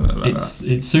and this. And blah, blah, blah.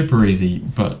 It's super easy,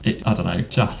 but I don't know,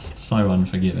 just so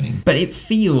unforgiving. But it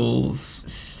feels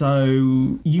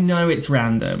so, it's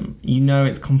random,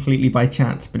 it's completely by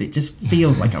chance, but it just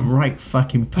feels like a right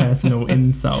fucking personal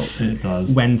insult. It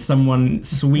does. When someone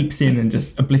sweeps in and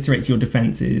just obliterates your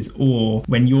defences, or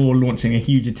when you're launching a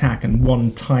huge attack and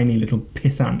one tiny little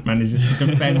pissant manages to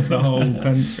defend the whole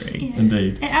country. Yeah.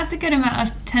 Indeed. It adds a good amount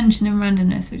of tension and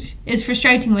randomness, which is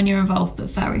frustrating when you're involved, but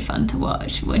very fun to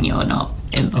watch when you're not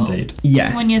involved. Indeed.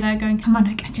 Yes. When you're there going, come on,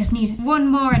 I just need one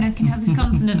more and I can have this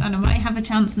consonant and I might have a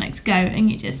chance next go, and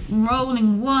you're just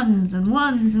rolling ones and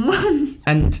ones and ones.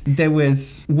 And there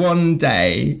was one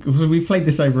day, we played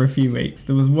this over a few weeks,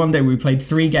 there was one day we played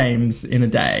 3 games in a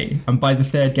day, and by the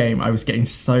 3rd game I was getting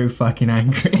so fucking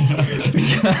angry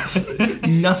because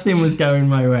nothing was going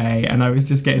my way and I was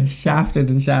just getting shafted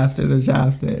and shafted and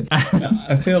shafted.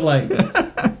 I feel like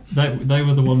they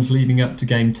were the ones leading up to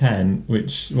game 10,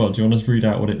 which, do you want us to read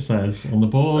out what it says on the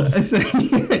board? So,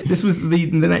 this was the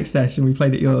next session, we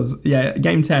played at yours. Yeah,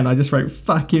 game 10, I just wrote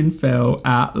fucking Phil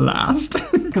at last.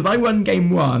 Because I won game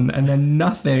 1 and then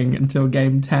nothing until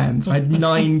game 10. So I had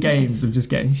 9 games of just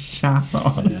getting shat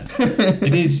on. Yeah.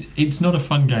 It's not a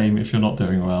fun game if you're not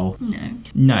doing well.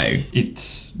 No.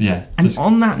 And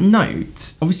on that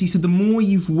note, obviously, so the more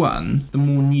you've won, the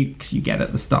more nukes you get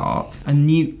at the start. And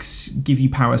nukes give you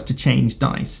powers to change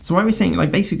dice. So I was saying,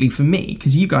 like, basically for me,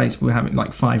 because you guys were having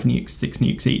like 5 nukes, 6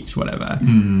 nukes each, whatever,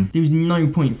 there was no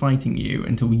point fighting you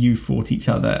until you fought each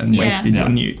other and wasted your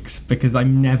nukes, because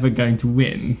I'm never going to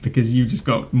win because you've just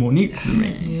got more nukes than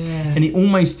me. Yeah. And it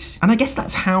almost, and I guess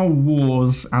that's how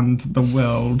wars and the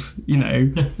world,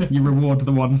 you reward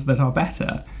the ones that are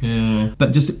better. Yeah.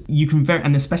 But just, you can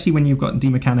and especially when you've got D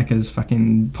Mechanicus'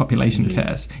 fucking population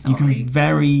curse, you Sorry. can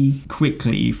very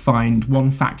quickly find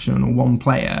one faction or one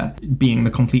player being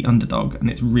the complete underdog, and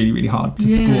it's really, really hard to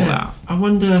score that. I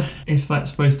wonder if that's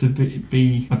supposed to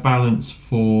be a balance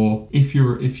for if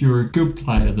you're a good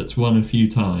player that's won a few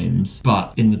times,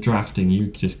 but in the drafting you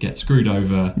just get screwed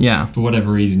over. Yeah. For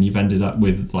whatever reason, you've ended up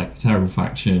with like a terrible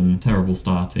faction, terrible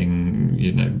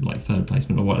starting, like third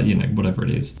placement or whatever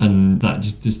it is, and that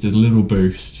just a little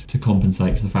boost to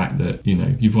compensate for the fact that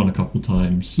you've won a couple of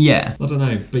times. Yeah. I don't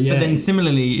know, but yeah. But then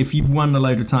similarly, if you've won a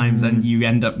load of times and you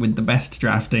end up with the best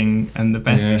drafting and the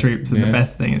best troops and the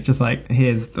best thing, it's just like,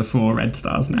 here's the 4 red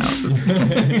stars now.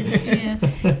 Yeah.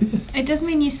 It does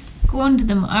mean you squander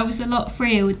them. I was a lot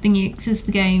freer with the nukes as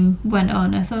the game went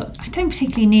on. I thought, I don't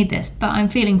particularly need this, but I'm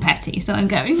feeling petty, so I'm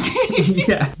going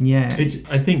to. Yeah.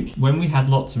 I think when we had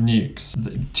lots of nukes,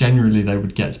 generally they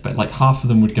would get like half of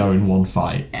them would go in one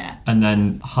fight, and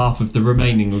then half of the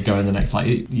remaining would go in the next.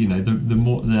 Like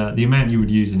the amount you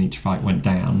would use in each fight went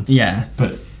down. Yeah.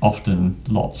 But often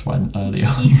lots went early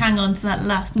on. You hang on to that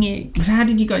last nuke. So how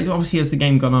did you guys, obviously as the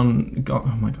game oh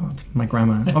my god, my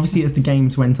grammar. Obviously as the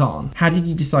games went on, how did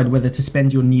you decide whether to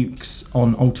spend your nukes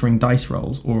on altering dice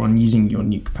rolls or on using your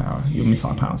nuke power, your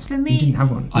missile powers? For me, you didn't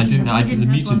have one. I didn't. I didn't The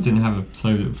have mutants one. didn't have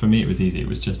so for me it was easy. It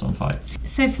was just on fights.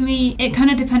 So for me, it kind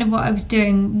of depended what I was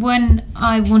doing. When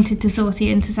I wanted to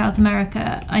sortie into South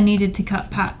America, I needed to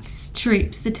cut Pat's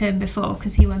troops the turn before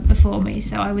because he went before me,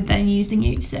 so I would then use the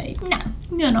nuke to say, no,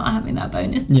 you're not having that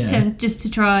bonus turn, just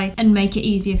to try and make it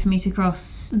easier for me to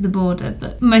cross the border.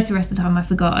 But most of the rest of the time I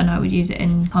forgot, and I would use it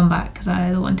in combat because I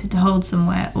either wanted to hold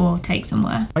somewhere or take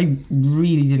somewhere. I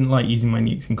really didn't like using my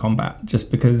nukes in combat, just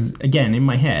because, again, in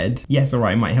my head, yes,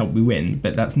 alright, it might help me win,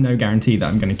 but that's no guarantee that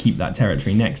I'm going to keep that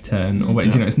territory next turn, or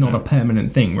it's not a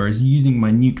permanent thing. Whereas using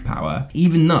my nuke power,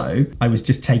 even though I was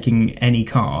just taking any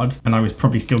card, and I was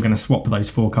probably still going to swap those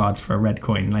 4 cards for a red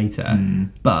coin later,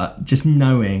 but just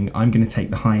knowing I'm going to take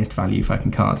the highest value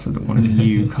fucking card so that one of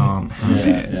you can't have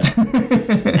it.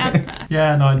 That's fair.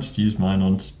 Yeah, and I just used mine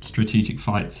on strategic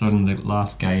fights. On the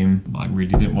last game, I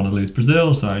really didn't want to lose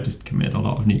Brazil, so I just committed a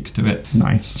lot of nukes to it.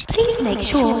 Nice. Please make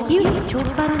sure you hit your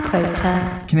fun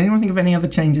quota. Can anyone think of any other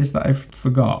changes that I've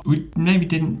forgot? We maybe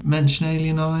didn't mention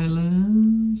Alien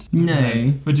Island.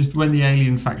 No. But just when the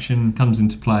alien faction comes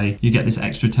into play, you get this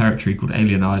extra territory called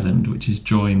Alien Island, which is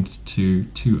joined to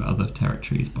 2 other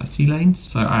territories by sea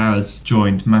lanes. So ours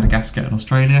joined Madagascar and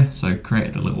Australia, so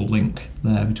created a little link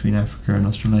there between Africa and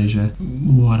Australasia.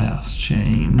 What else I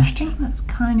changed? think that's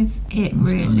kind of it,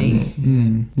 really.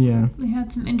 Yeah. We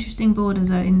had some interesting border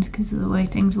zones because of the way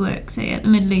things work. So yeah, the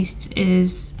Middle East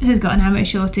has got an ammo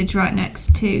shortage right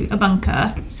next to a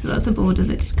bunker, so that's a border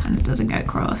that just kind of doesn't go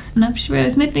across. And I've just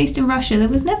realised Middle East and Russia, there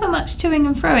was never much toing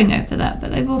and froing over that,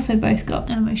 but they've also both got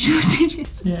ammo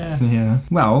shortages. Yeah.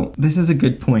 Well, this is a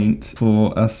good point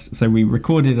for us. So we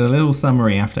recorded a little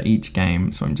summary after each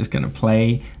game, so I'm just going to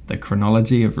play the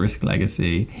chronology of Risk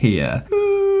Legacy here.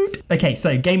 Okay,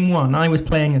 so game 1, I was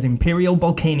playing as Imperial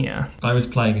Balkania. I was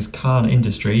playing as Khan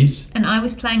Industries. And I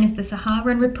was playing as the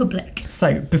Saharan Republic.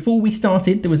 So before we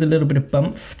started, there was a little bit of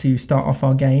bump to start off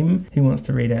our game. Who wants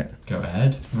to read it? Go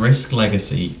ahead. Risk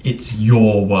Legacy. It's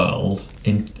your world.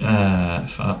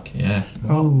 Fuck, yeah.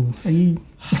 Oh, are you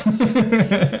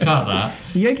Cut that.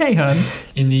 you okay, hun?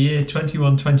 In the year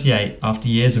 2128, after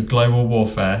years of global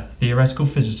warfare, theoretical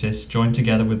physicists joined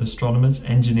together with astronomers,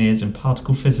 engineers, and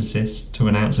particle physicists to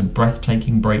announce a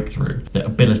breathtaking breakthrough: the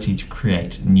ability to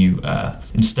create new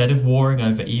Earths. Instead of warring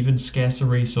over even scarcer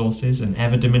resources and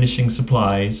ever-diminishing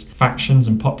supplies, factions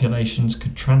and populations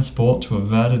could transport to a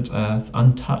verdant Earth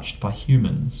untouched by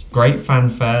humans. Great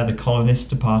fanfare, the colonists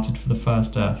departed for the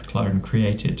first Earth clone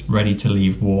created, ready to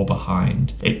leave war behind.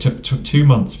 It took 2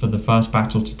 months for the first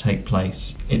battle to take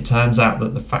place. It turns out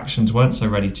that the factions weren't so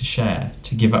ready to share,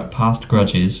 to give up past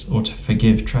grudges, or to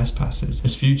forgive trespasses.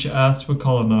 As future Earths were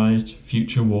colonised,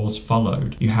 future wars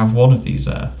followed. You have one of these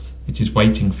Earths. It is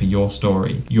waiting for your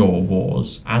story, your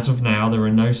wars. As of now, there are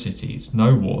no cities,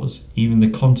 no wars. Even the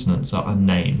continents are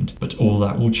unnamed. But all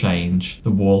that will change.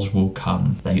 The wars will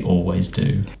come. They always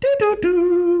do.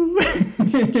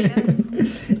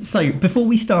 So before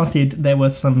we started, there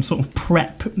was some sort of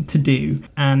prep to do,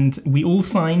 and we all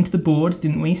signed the board,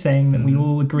 didn't we, saying that we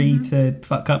all agree to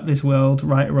fuck up this world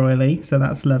right royally, so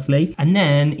that's lovely. And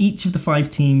then each of the 5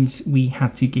 teams, we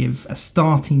had to give a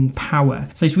starting power.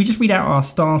 So should we just read out our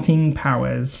starting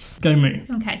powers? Go Moo.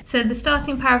 Okay, so the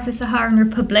starting power of the Saharan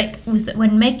Republic was that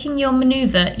when making your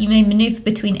manoeuvre, you may manoeuvre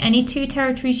between any 2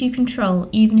 territories you control,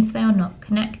 even if they are not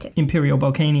connected. Imperial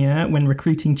Balkania, when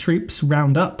recruiting troops,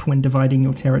 round up when dividing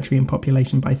your territory territory and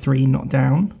population by 3, not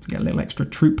down. To get a little extra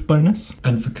troop bonus.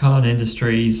 And for Khan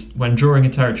Industries, when drawing a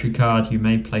territory card, you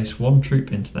may place 1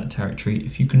 troop into that territory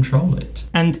if you control it.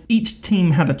 And each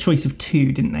team had a choice of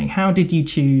 2, didn't they? How did you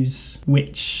choose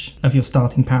which of your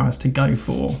starting powers to go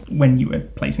for when you were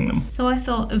placing them? So I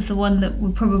thought of the one that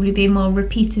would probably be more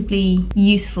repeatably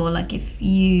useful. Like if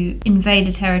you invade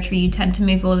a territory, you tend to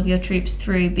move all of your troops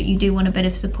through, but you do want a bit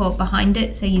of support behind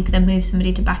it, so you can then move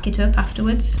somebody to back it up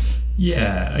afterwards.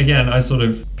 Yeah, again, I sort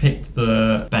of picked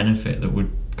the benefit that would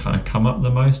kind of come up the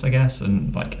most, I guess,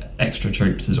 and like extra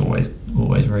troops is always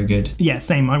very good. Yeah,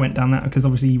 same. I went down that because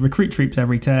obviously you recruit troops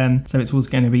every turn, so it's always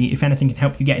going to be, if anything can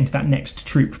help you get into that next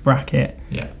troop bracket,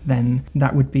 then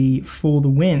that would be for the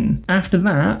win. After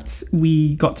that,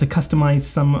 we got to customize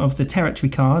some of the territory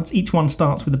cards. Each one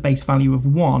starts with a base value of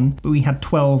 1, but we had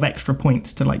 12 extra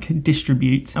points to like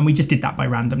distribute, and we just did that by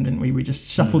random, didn't we? We just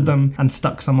shuffled them and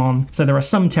stuck some on. So there are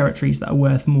some territories that are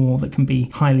worth more that can be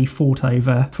highly fought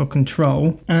over for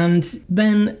control. And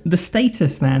then the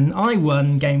status then, I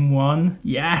won game 1.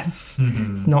 Yes!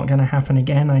 It's not going to happen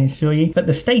again, I assure you. But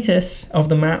the status of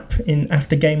the map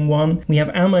after game 1, we have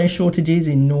ammo shortages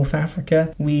in North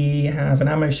Africa. We have an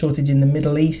ammo shortage in the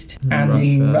Middle East and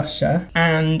in Russia.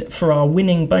 And for our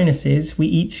winning bonuses, we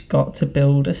each got to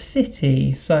build a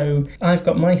city. So I've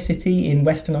got my city in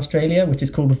Western Australia, which is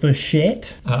called The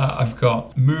Shit. I've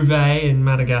got Move in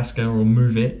Madagascar, or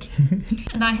Move It.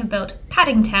 And I have built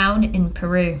Paddingtown in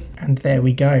Peru. And there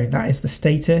we go. That is the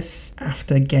status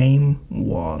after game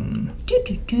 1.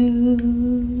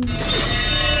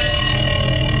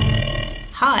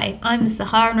 Hi, I'm the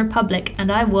Saharan Republic,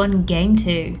 and I won game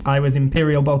 2. I was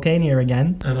Imperial Balkania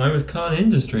again. And I was Khan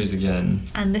Industries again.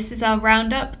 And this is our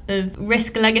roundup of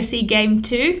Risk Legacy game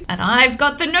 2, and I've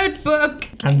got the notebook.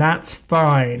 And that's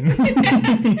fine.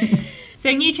 So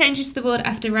new changes to the board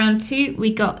after round 2.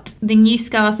 We got the new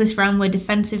scars this round were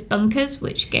defensive bunkers,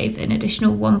 which gave an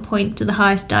additional 1 point to the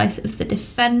highest dice of the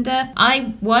defender.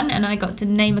 I won and I got to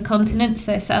name a continent,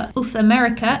 so South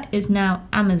America is now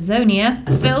Amazonia.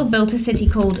 Phil built a city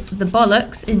called the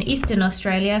Bollocks in Eastern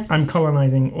Australia. I'm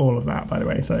colonising all of that, by the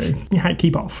way, so yeah,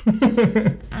 keep off.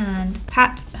 And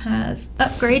Pat has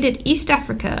upgraded East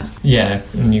Africa. Yeah,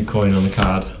 a new coin on the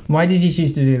card. Why did you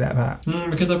choose to do that, Pat?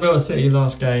 Because I built a city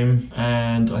last game,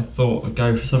 and I thought I'd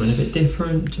go for something a bit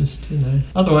different, just, you know.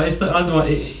 Otherwise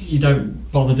you don't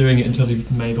bother doing it until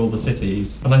you've made all the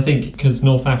cities. And I think because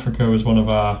North Africa was one of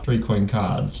our 3-coin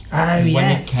cards,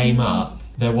 when it came up,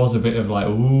 there was a bit of like,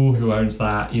 ooh, who owns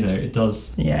that? You know, it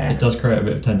does create a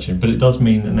bit of tension. But it does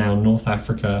mean that now North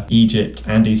Africa, Egypt,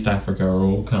 and East Africa are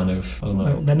all kind of, I don't know.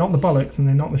 Well, they're not the Bollocks and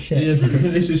they're not the shit. Yeah,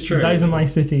 this is true. Those are my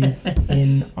cities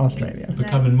in Australia.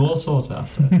 Becoming more sought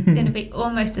after. Going to be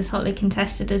almost as hotly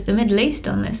contested as the Middle East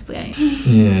on this game.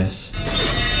 Yes.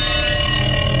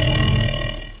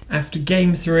 After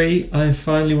game 3, I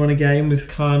finally won a game with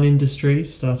Khan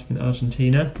Industries, starting in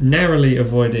Argentina, narrowly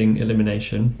avoiding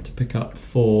elimination to pick up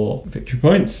 4 victory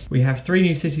points. We have 3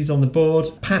 new cities on the board: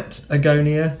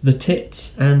 Patagonia, The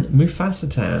Tits, and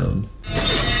Mufasa Town.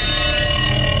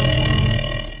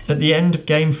 At the end of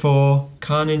game 4,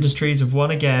 Khan Industries have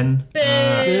won again.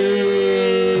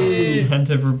 And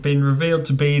have been revealed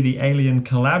to be the alien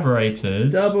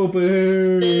collaborators. Double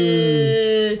boo!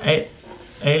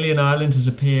 Alien Island has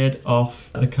appeared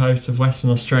off the coast of Western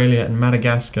Australia and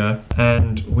Madagascar,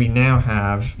 and we now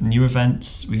have new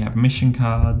events, we have mission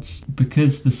cards.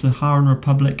 Because the Saharan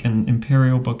Republic and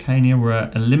Imperial Balkania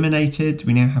were eliminated,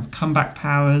 we now have comeback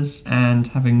powers, and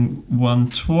having won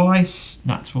twice,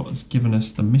 that's what has given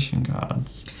us the mission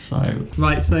cards.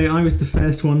 Right, so I was the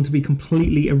first one to be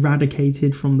completely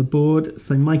eradicated from the board,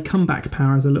 so my comeback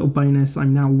power is a little bonus.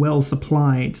 I'm now well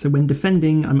supplied, so when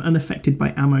defending, I'm unaffected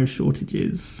by ammo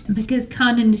shortages. And because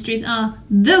Khan Industries are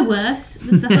the worst,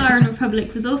 the Saharan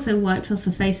Republic was also wiped off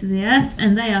the face of the earth,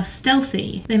 and they are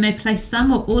stealthy. They may place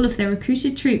some or all of their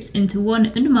recruited troops into one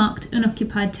unmarked,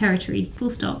 unoccupied territory. Full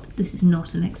stop. This is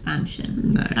not an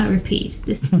expansion. No. I repeat,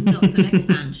 this is not an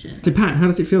expansion. So Pat, how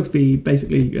does it feel to be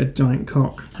basically a giant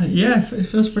cock? Yeah, it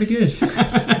feels pretty good.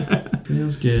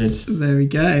 Feels good. There we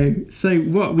go. So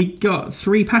what, we got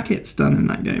 3 packets done in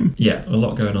that game? Yeah, a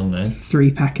lot going on there.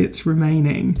 3 packets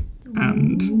remaining.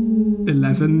 And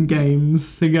 11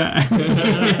 games to go.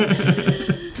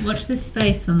 Watch this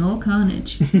space for more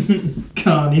carnage.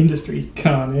 Khan Industries,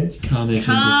 carnage.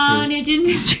 Carnage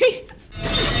Industries.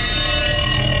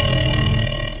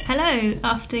 Hello,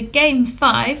 after game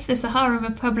 5, the Saharan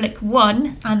Republic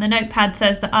won, and the notepad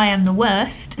says that I am the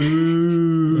worst.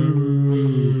 Ooh.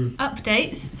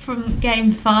 Updates from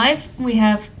Game 5. We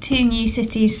have 2 new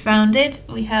cities founded.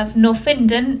 We have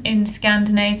Northindon in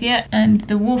Scandinavia and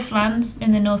the Wolflands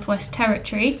in the Northwest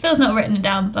Territory. Phil's not written it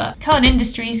down, but Khan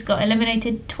Industries got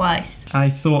eliminated twice. I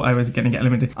thought I was going to get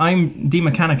eliminated. I'm D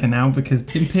Mechanica now because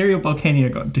Imperial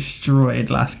Balkania got destroyed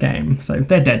last game, so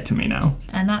they're dead to me now.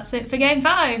 And that's it for Game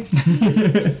 5.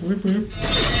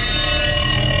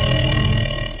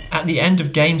 At the end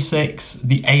of Game 6,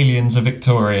 the aliens are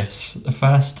victorious. The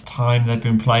first time they've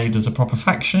been played as a proper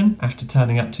faction after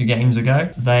turning up 2 games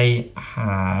ago. They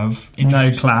have...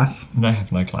 No class. They have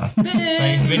no class.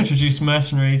 They have introduced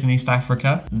mercenaries in East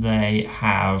Africa. They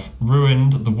have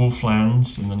ruined the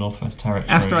Wolflands in the Northwest Territory.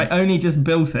 After I only just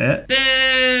built it.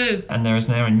 Boo! And there is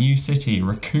now a new city,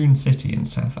 Raccoon City in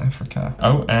South Africa.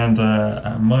 Oh, and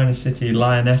a minor city,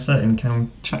 Lionessa in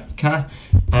Kamchatka,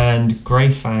 and Grey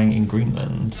Fang in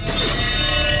Greenland.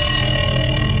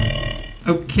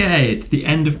 Okay, it's the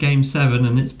end of Game 7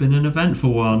 and it's been an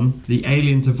eventful one. The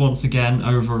aliens have once again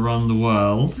overrun the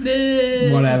world. Boo!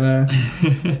 Whatever.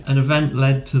 An event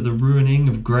led to the ruining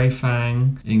of Grey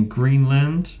Fang in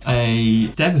Greenland. A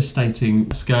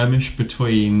devastating skirmish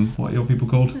between, what are your people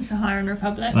called? The Saharan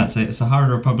Republic. That's it, Saharan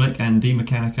Republic and D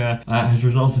Mechanica has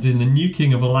resulted in the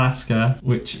nuking of Alaska,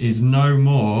 which is no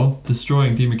more,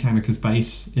 destroying D Mechanica's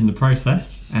base in the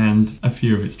process and a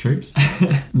few of its troops.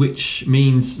 Which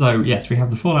means, so yes, we have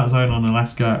the Fallout Zone on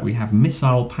Alaska, we have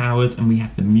missile powers, and we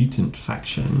have the mutant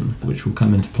faction, which will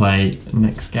come into play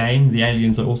next game. The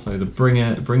aliens are also the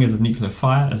bringers of nuclear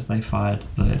fire, as they fired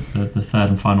the third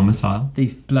and final missile.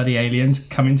 These bloody aliens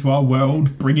come into our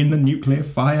world, bringing the nuclear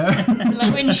fire,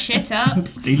 Blowing shit up.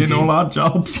 stealing all our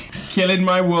jobs, killing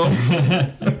my wolf.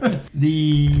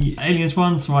 The aliens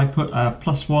won, so I put a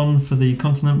 +1 for the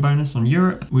continent bonus on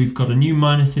Europe. We've got a new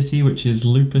minor city, which is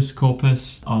Lupus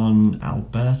Corpus on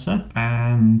Alberta.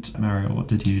 And Mariel, what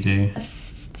did you do?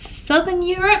 Southern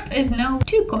Europe is now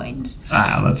 2 coins.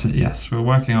 That's it, yes. We're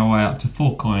working our way up to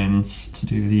 4 coins to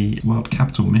do the World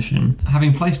Capital mission.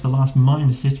 Having placed the last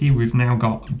minor city, we've now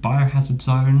got biohazard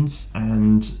zones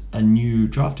and a new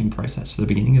drafting process for the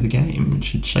beginning of the game, which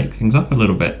should shake things up a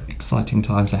little bit. Exciting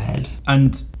times ahead.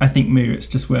 And I think, Moo, it's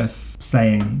just worth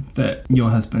saying that your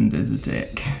husband is a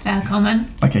dick. Fair comment.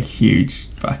 Like a huge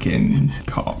fucking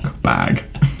cock bag.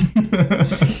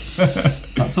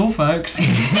 That's all, folks.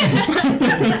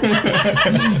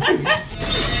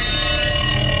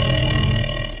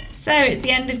 So it's the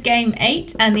end of Game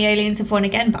 8 and the aliens have won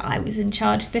again, but I was in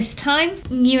charge this time.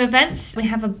 New events. We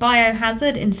have a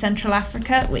biohazard in Central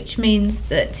Africa, which means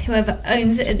that whoever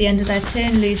owns it at the end of their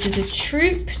turn loses a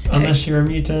troop. So Unless you're a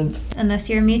mutant. unless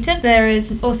you're a mutant. There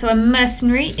is also a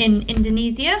mercenary in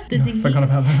Indonesia. Forgot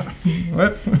about that.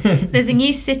 Whoops. There's a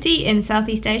new city in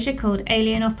Southeast Asia called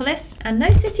Alienopolis, and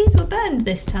no cities were burned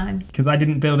this time. Because I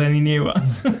didn't build any new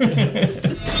ones.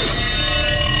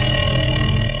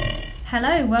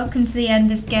 Hello, welcome to the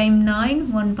end of Game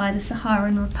 9, won by the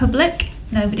Saharan Republic.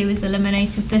 Nobody was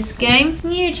eliminated this game.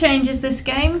 New changes this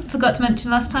game. Forgot to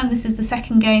mention last time, this is the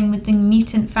second game with the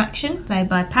mutant faction, played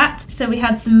by Pat. So we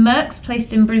had some mercs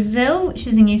placed in Brazil, which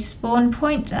is a new spawn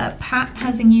point. Pat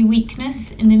has a new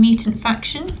weakness in the mutant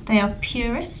faction. They are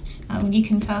purists. You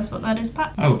can tell us what that is,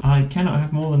 Pat. Oh, I cannot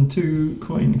have more than 2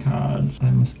 coin cards.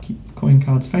 I must keep coin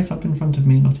cards face up in front of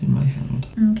me, not in my hand.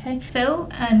 Okay. Phil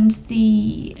and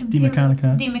the D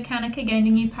Mechanica. D Mechanica gained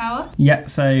a new power. Yeah,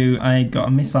 so I got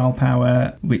a missile power,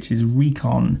 which is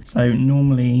recon. So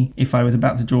normally, if I was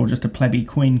about to draw just a plebby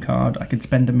coin card, I could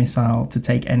spend a missile to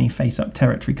take any face-up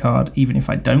territory card, even if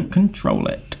I don't control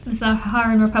it. The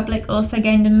Saharan Republic also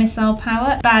gained a missile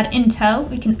power. Bad intel.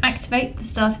 We can activate the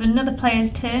start of another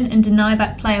player's turn and deny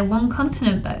that player 1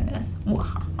 continent bonus.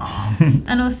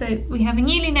 And also, we have a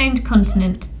newly named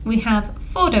continent. We have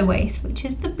Fordowaith, which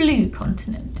is the blue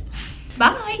continent.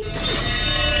 Bye!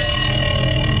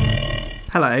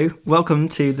 Hello, welcome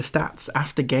to the stats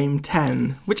after game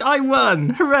 10, which I won!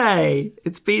 Hooray!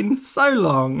 It's been so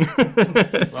long.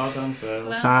 Well done,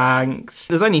 Phil. Thanks.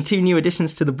 There's only 2 new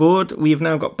additions to the board. We've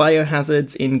now got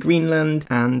biohazards in Greenland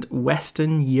and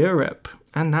Western Europe.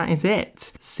 And that is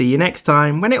it. See you next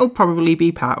time, when it'll probably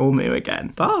be Pat or Moo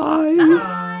again. Bye!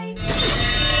 Bye!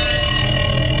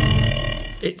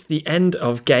 It's the end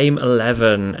of Game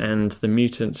 11 and the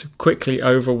mutants have quickly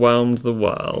overwhelmed the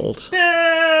world.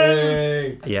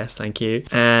 Yes, thank you.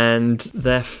 And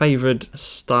their favoured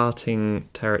starting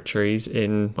territories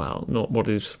in, well, not what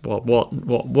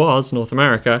was North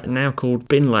America, now called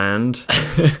Binland,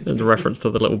 the reference to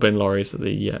the little bin lorries that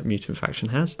the mutant faction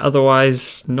has.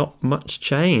 Otherwise, not much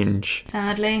change.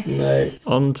 Sadly. No.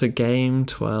 On to Game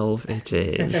 12 it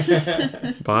is.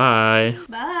 Bye.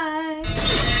 Bye!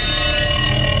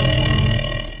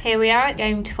 Here we are at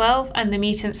game 12 and the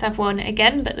mutants have won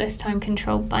again, but this time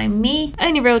controlled by me.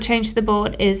 Only real change to the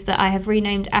board is that I have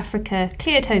renamed Africa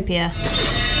Cleotopia.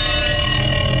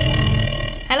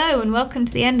 Hello and welcome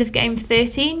to the end of game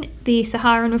 13. The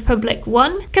Saharan Republic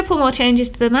won. Couple more changes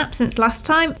to the map since last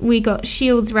time. We got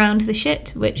shields round the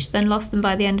shit, which then lost them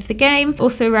by the end of the game.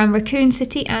 Also around Raccoon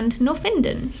City and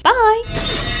Northinden.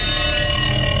 Bye!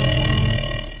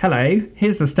 Hello,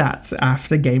 here's the stats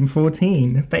after game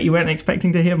 14. Bet you weren't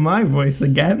expecting to hear my voice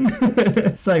again.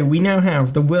 So we now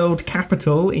have the world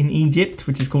capital in Egypt,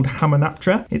 which is called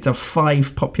Hamunaptra. It's a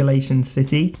 5 population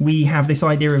city. We have this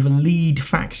idea of a lead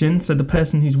faction, so the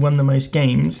person who's won the most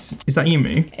games. Is that you,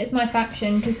 Moo? It's my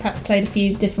faction because Pat's played a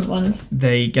few different ones.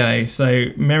 There you go. So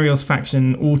Muriel's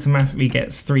faction automatically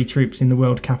gets 3 troops in the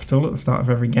world capital at the start of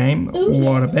every game. Ooh.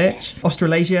 What a bitch.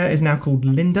 Australasia is now called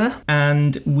Linda,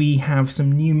 and we have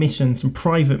some new missions, some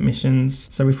private missions.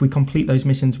 So if we complete those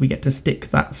missions, we get to stick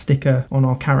that sticker on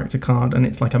our character card, and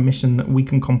it's like a mission that we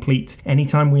can complete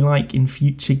anytime we like in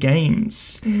future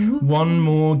games. Ooh. 1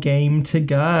 more game to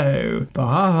go.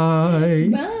 Bye.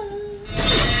 Bye.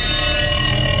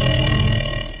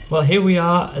 Well, here we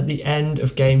are at the end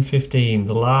of game 15,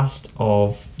 the last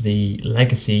of the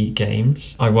legacy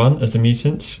games. I won as the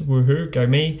mutant. Woohoo, go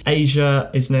me. Asia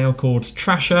is now called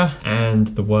Trasher, and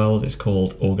the world is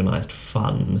called Organised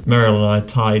Fun. Meryl and I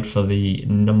tied for the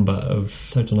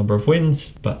total number of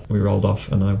wins, but we rolled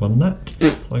off and I won that.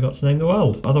 So I got to name the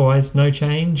world. Otherwise, no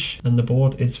change, and the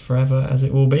board is forever as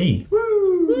it will be.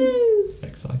 Woo!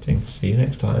 Exciting. See you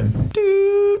next time.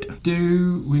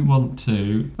 Do we want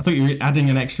to? I thought you were adding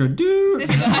an extra do. What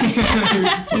the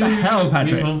hell, We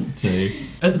Patrick? want to.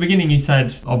 At the beginning, you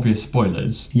said obvious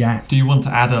spoilers. Yes. Do you want to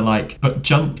add but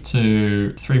jump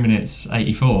to 3 minutes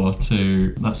 84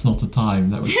 to, that's not a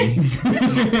time, that would be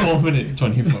 4 minutes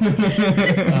 24.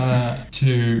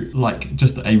 To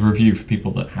just a review for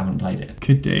people that haven't played it.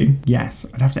 Could do, yes.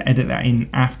 I'd have to edit that in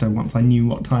after once I knew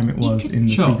what time it was in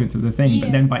the sequence of the thing. Yeah.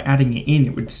 But then by adding it in,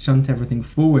 it would shunt everything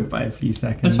forward by a few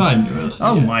seconds. That's fine.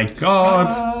 Oh my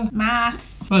god.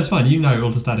 Maths. Well, it's fine.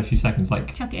 We'll just add a few seconds.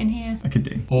 Chuck it in here. I could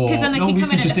do. Or 'Cause then they can we come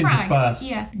could in at just the frags. intersperse.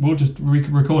 Yeah. We'll just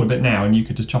record a bit now, and you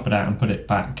could just chop it out and put it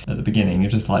back at the beginning.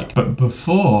 It's just but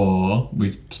before we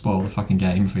spoil the fucking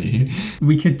game for you,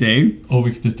 We could do. or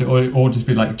we could just do, or just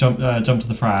be jump to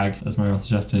the frag as Mariel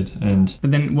suggested, and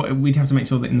But then we'd have to make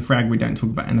sure that in the frag we don't talk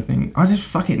about anything. I just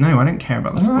fuck it. No, I don't care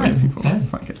about the spoiler Alright, people. yeah.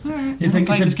 Fuck it. it's a,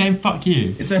 play this game. Fuck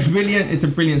you. It's a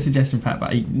brilliant suggestion, Pat.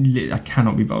 But I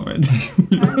cannot be bothered.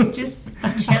 Just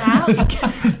chill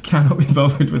out. Cannot be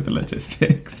bothered with the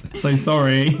logistics. So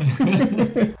sorry.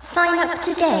 Sign up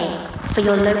today for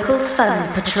your local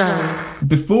fun patrol.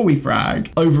 Before we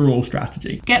frag, overall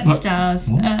strategy. Get the stars.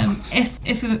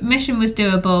 If a mission was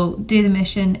doable, do the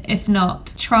mission. If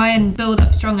not, try and build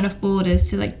up strong enough borders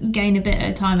to gain a bit at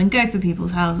a time and go for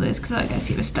people's houses, because that gets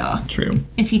you a star. True.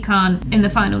 If you can't, in the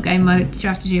final game mode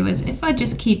strategy was, if I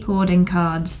just keep hoarding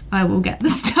cards, I will get the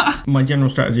star. My general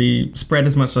strategy, spread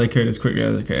as much as I could as quickly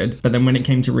as I could. But then when it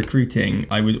came to recruiting,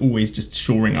 I was always just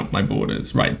shoring up my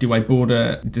borders. Right,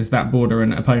 does that border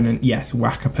an opponent? Yes,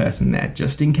 whack a person there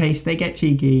just in case they get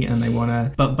cheeky and they want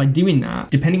to. But by doing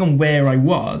that, depending on where I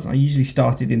was, I usually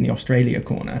started in the Australia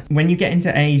corner. When you get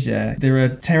into Asia, there are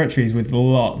territories with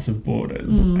lots of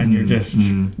borders and you're just,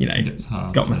 It's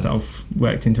hard got to- myself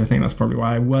worked into a thing. That's probably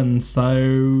why I won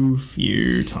so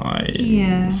few times. You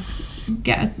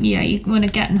want to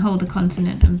get and hold a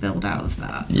continent and build out of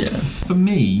that. Yeah. For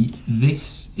me,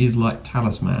 this is like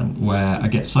Talisman, where I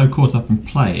get so caught up in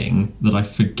playing that I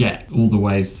forget all the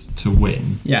ways to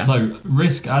win. Yeah. So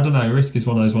Risk, I don't know, Risk is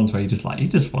one of those ones where you just want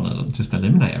to just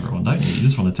eliminate everyone, don't you? You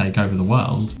just want to take over the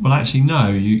world. Well, actually, no.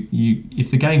 You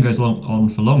if the game goes on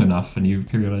for long enough and you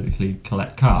periodically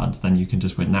collect cards, then you can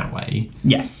just win that way.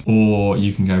 Yes. Or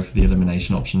you can go for the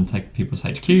elimination option, take people's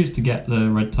HQs to get the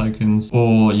red tokens,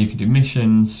 or you can do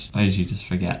missions. I usually just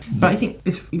forget. But I think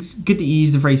it's good that you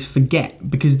use the phrase forget,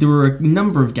 because there were a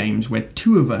number of games where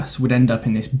 2 of us would end up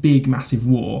in this big, massive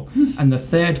war, and the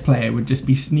third player would just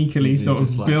be sneakily sort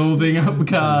of building up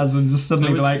cards and just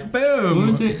suddenly be like, boom! What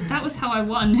was it? That was how I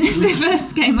won. The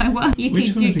first game I won. You Which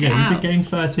could one was duke it it again? Was it out. game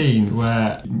 13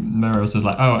 where Meryl says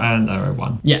and Arrow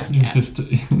won? Yeah. It was just,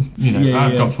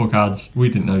 I've got 4 cards. We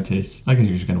didn't notice. I think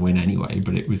he was going to win anyway,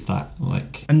 but it was that,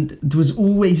 And there was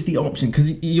always the option,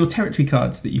 because your territory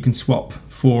cards that you can swap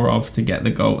 4 of to get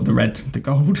the red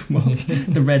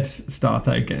red star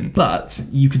token, but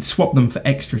you could swap them for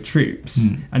extra troops.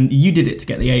 And you did it to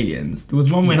get the aliens. There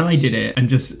was one when I did it and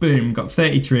just, boom, got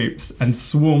 30 troops and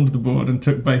swarmed the board and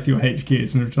took both your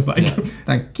HQs and was just like,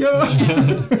 thank you.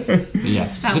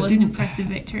 Yes. That It was an impressive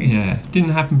victory. Yeah, it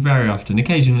didn't happen very often.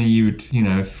 Occasionally you would,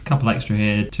 a couple extra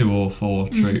here, 2 or 4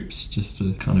 troops just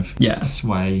to kind of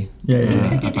sway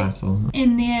a battle.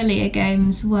 In the earlier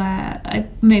games where I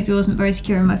maybe wasn't very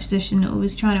secure in my position or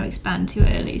was trying to expand too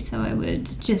early, so I would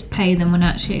just pay them when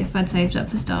actually if I'd saved up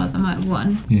for stars I might have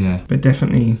won. Yeah. But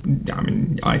definitely, I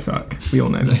mean, I suck. We all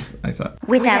know this. I suck.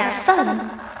 Without fun,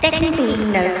 there can be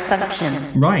no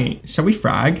function. Right, shall we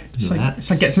frag? Shall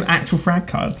I get some actual frag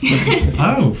cards?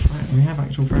 Oh, we have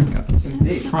actual frag cards.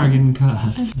 Fragging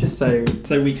cards. Just so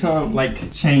we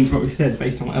can't change what we said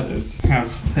based on what others have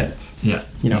put. Yeah,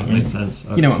 you know that what I mean. makes sense.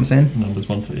 You know what I'm saying? Numbers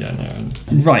 1 to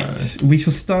no. Right, we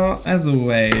shall start as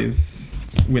always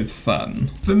with fun.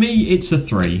 For me, it's a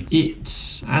 3.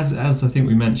 It's as I think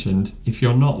we mentioned. If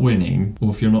you're not winning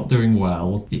or if you're not doing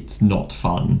well, it's not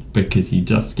fun because you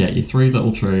just get your 3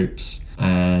 little troops.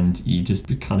 And you just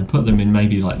kind of put them in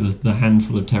maybe the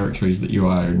handful of territories that you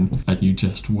own, and you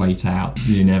just wait out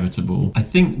the inevitable. I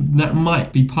think that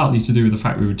might be partly to do with the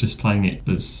fact we were just playing it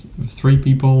as 3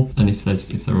 people, and if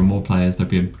there were more players, there'd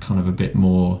be a bit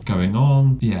more going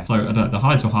on. Yeah. So the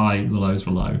highs were high, the lows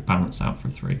were low, balanced out for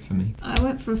a 3 for me. I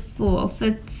went for a 4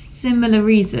 for similar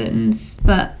reasons,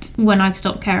 but when I've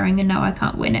stopped caring and now I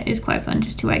can't win, it is quite fun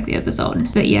just to egg the others on.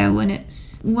 But yeah,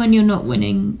 when you're not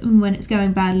winning and when it's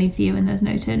going badly for you and there's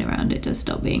no turnaround, it does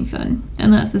stop being fun.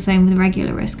 And that's the same with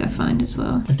regular risk, I find, as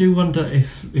well. I do wonder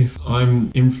if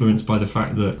I'm influenced by the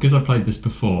fact that because I played this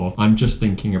before, I'm just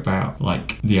thinking about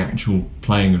the actual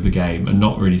playing of the game and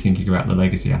not really thinking about the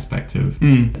legacy aspect of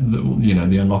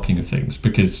the unlocking of things.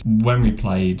 Because when we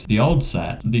played the old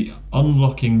set, the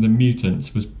unlocking the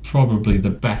mutants was probably the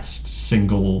best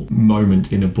single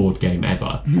moment in a board game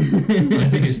ever. I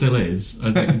think it still is.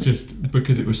 I think just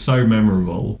because it was so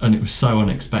memorable and it was so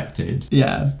unexpected.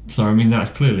 Yeah. So I mean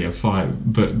that's clearly a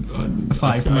 5, but a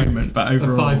 5 moment, but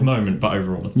overall. A 5 moment, but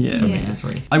overall, for me, a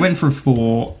 3. I went for a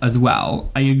 4 as well.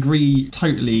 I agree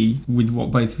totally with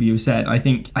what both of you have said. I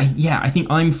think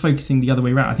I'm focusing the other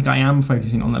way around. I think I am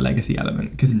focusing on the legacy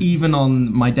element because even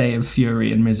on my day of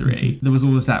fury and misery, there was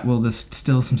always that. Well, there's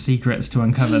still some secrets to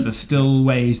uncover. There's still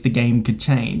ways the game could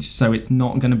change. So it's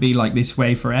not going to be like this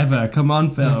way forever. Come on,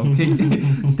 Phil.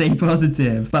 Stay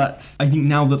positive. But I think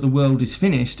now that the world is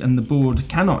finished and the board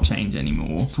cannot change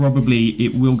anymore, probably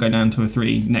it will go down to a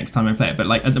 3 next time I play it.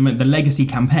 But at the moment, the legacy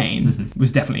campaign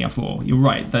was definitely a 4. You're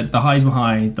right. The highs were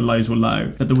high, the lows were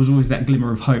low. But there was always that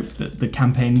glimmer of hope that the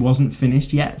campaign wasn't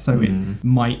finished yet, so it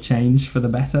might change for the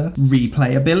better.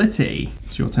 Replayability.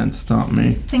 It's your turn to start, me.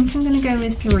 I think I'm going to go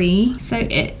with 3. So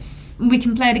we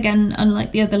can play it again,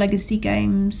 unlike the other legacy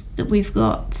games that we've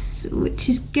got, which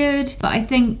is good. But I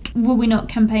think, were we not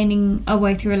campaigning our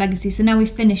way through a legacy, so now we've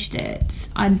finished it,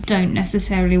 I don't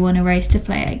necessarily want to race to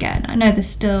play it again. I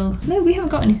know we haven't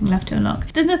got anything left to unlock.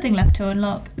 There's nothing left to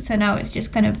unlock, so now it's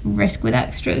just kind of risk with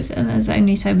extras, and there's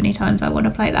only so many times I want to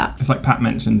play that. It's like Pat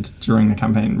mentioned during the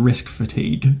campaign, risk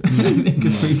fatigue,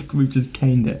 because we've just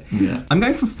caned it. Yeah. I'm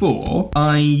going for 4.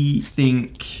 I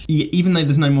think, even though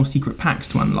there's no more secret packs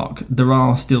to unlock, there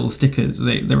are still stickers.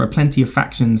 There are plenty of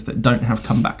factions that don't have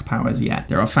comeback powers yet.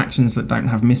 There are factions that don't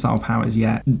have missile powers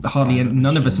yet.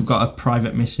 None of us have got a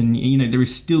private mission. There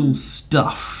is still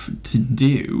stuff to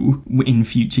do in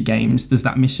future games. There's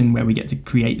that mission where we get to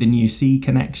create the new sea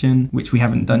connection, which we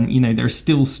haven't done. There's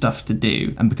still stuff to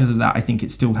do. And because of that, I think it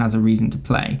still has a reason to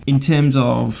play. In terms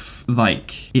of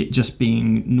it just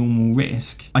being normal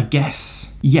risk, I guess,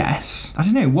 yes. I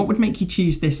don't know, what would make you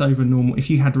choose this over normal? If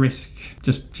you had risk,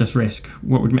 just risk,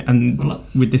 what would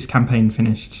with this campaign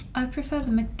finished? I prefer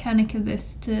the mechanic of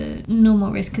this to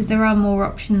normal risk because there are more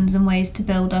options and ways to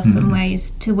build up and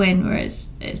ways to win, whereas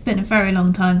it's been a very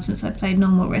long time since I played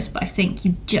normal risk, but I think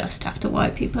you just have to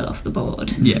wipe people off the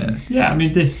board. Yeah, I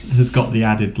mean this has got the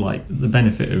added the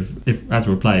benefit of, if as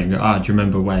we're playing, do you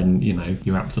remember when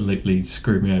you absolutely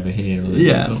screwed me over here,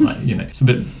 it's a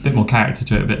bit more character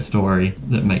to it, a bit of story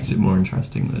that makes it more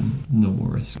interesting than normal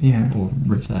risk, or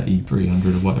risk that E300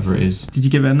 or whatever it is. Did you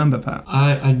give it a number, Pat?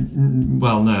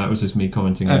 Well, no, it was just me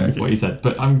commenting on what you said.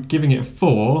 But I'm giving it a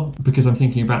 4 because I'm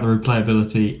thinking about the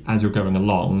replayability as you're going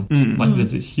along.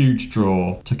 There's a huge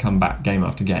draw to come back game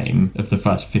after game. Of the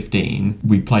first 15,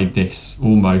 we played this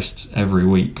almost every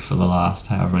week for the last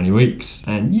however many weeks.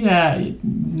 And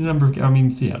number of,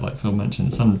 like Phil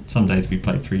mentioned, some days we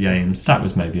played 3 games. That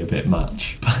was maybe a bit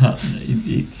much, but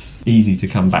it's easy to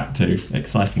come back to,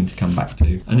 exciting to come back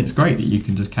to, and it's great that you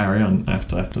can just carry on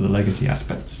after the legacy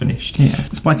aspect's finished. Yeah,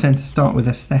 it's my turn to start with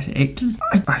aesthetic.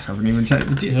 I haven't even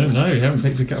checked. No, you haven't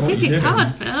picked a card. Pick your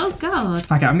card, Phil.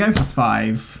 God. Okay, I'm going for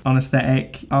 5 on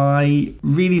aesthetic. I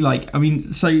really like,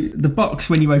 so the box,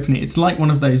 when you open it, it's like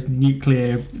one of those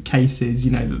nuclear cases,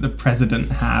 that the president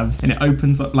has, and it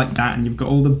opens up like that, and you've got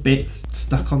all the bits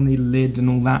stuck on the lid and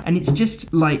all that, and it's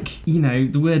just like,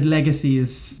 the word legacy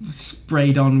is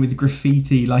sprayed on with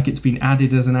graffiti, like it's been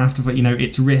added as an afterthought,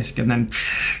 it's Risk, and then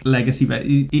legacy, but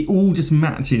it all just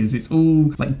matches. It's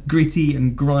all like gritty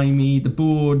and grimy. The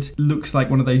board looks like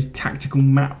one of those tactical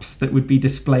maps that would be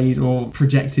displayed or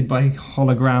projected by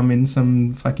hologram in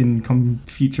some fucking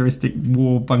futuristic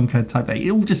war bunker type thing.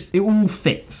 It all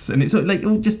fits, and it's like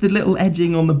all just the little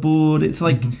edging on the board. It's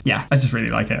like, yeah, I just really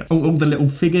like it. All the little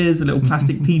figures, the little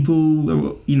plastic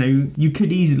people, you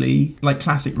could easily, like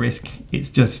classic Risk,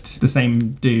 it's just the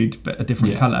same dude but a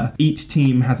different colour. Each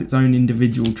team has its own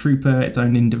individual trooper, its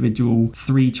own individual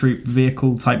 3-troop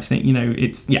vehicle type thing.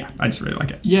 I just really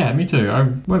like it. Yeah, me too. I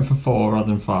went for 4 rather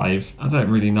than 5. I don't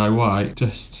really know why.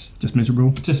 Just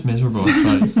miserable. Just miserable,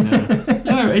 I suppose. Yeah.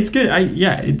 No, it's good.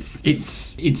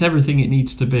 It's everything it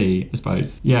needs to be, I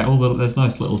suppose. Yeah, there's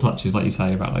nice little touches, like you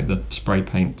say, about like the spray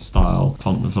paint style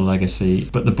font of the legacy.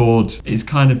 But the board is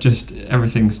kind of just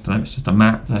it's just a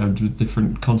map. There are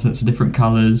different continents of different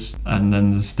colours, and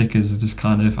then the stickers are just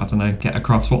kind of, I don't know, get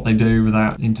across what they do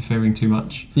without interfering too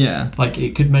much. Yeah. Like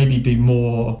it could maybe be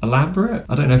more elaborate.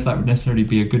 I don't know if that would necessarily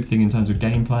be a good thing in terms of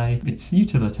gameplay. It's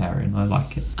utilitarian. I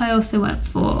like it. I also went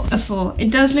for a 4.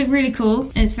 It does look really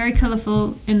cool. It's very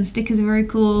colourful, and the stickers are very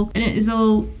cool, and it is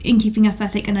all in keeping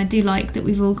aesthetic, and I do like that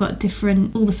we've all got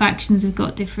all the factions have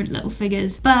got different little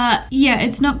figures. But yeah,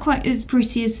 it's not quite as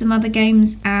pretty as some other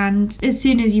games, and as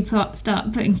soon as you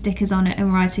start putting stickers on it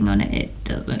and writing on it, it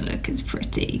doesn't look as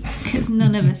pretty, because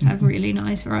none of us have really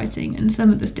nice writing, and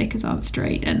some of the stickers aren't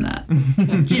straight, and that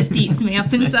just eats me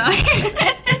up inside.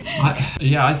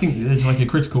 I think there's like a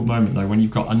critical moment though when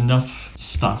you've got enough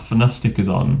stickers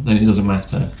on, then it doesn't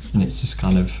matter, and it's just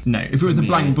kind of... No, if it was a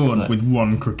blank board with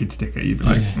one crooked sticker, you'd be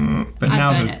like, but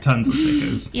now there's tons of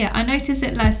stickers. Yeah, I notice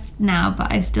it less now,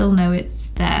 but I still know it's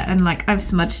there, and like I've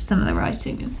smudged some of the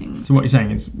writing and things. So what you're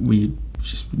saying is we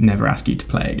just never ask you to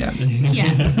play again.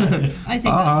 Yes, I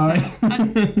think that's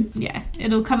fair. Yeah,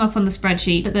 it'll come up on the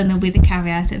spreadsheet, but then there'll be the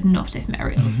caveat of not if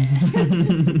Muriel's here.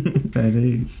 Fair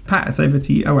dues. Pat, it's over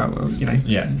to you. Oh, well,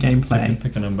 gameplay.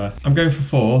 Pick a number. I'm going for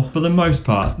 4. For the most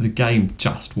part, the game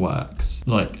just works.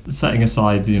 Like, setting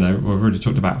aside, we've already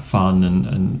talked about fun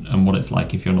and what it's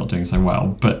like if you're not doing so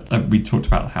well, but we talked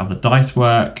about how the dice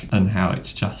work and how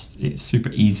it's super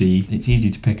easy. It's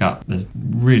easy to pick up. There's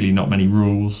really not many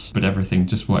rules, but everything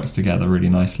just works together really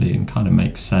nicely and kind of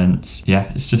makes sense.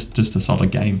 Yeah, it's just a solid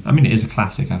game. I mean, it is a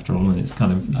classic after all, and it's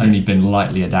kind of only been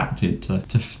lightly adapted to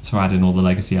add in all the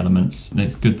legacy elements. And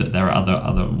it's good that there are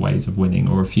other ways of winning,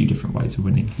 or a few different ways of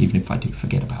winning, even if I do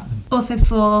forget about them. Also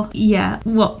for,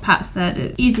 what Pat said,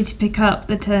 it's easy to pick up,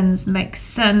 the turns make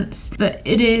sense, but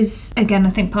it is, again, I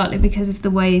think partly because of the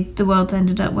way the world's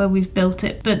ended up where we've built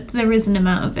it, but there is an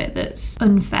amount of it that's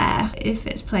unfair if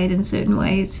it's played in certain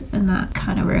ways, and that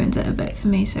kind of ruins it a bit for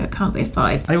me, so it can't be a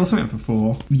 5. I also went for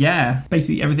 4. Yeah,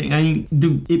 basically everything. I mean,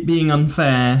 it being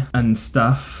unfair and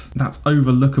stuff, that's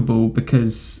overlookable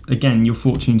because, again, your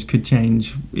fortunes could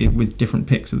change with different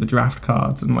picks of the draft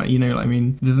cards, and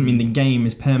it doesn't mean the game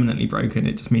is permanently broken.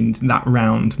 It just means that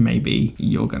round maybe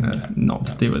you're gonna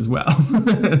not do as well,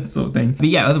 sort of thing. But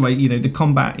yeah, otherwise, the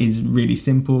combat is really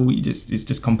simple. It's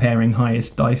just comparing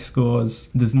highest dice scores.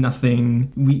 There's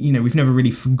nothing we've never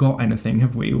really forgot anything,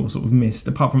 have we, or sort of missed,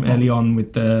 apart from early on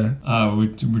with the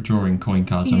we're drawing coin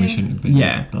cards and we shouldn't have been.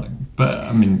 Yeah, but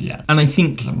I mean, yeah, and I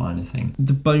think it's a minor thing.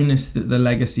 The bonus that the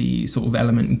legacy sort of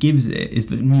element gives it is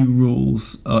that new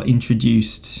rules are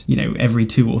introduced every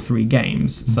 2 or 3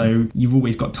 games, so you've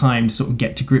always got time to sort of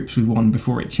get to grips with one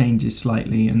before it changes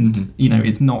slightly, and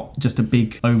it's not just a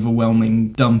big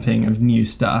overwhelming dumping of new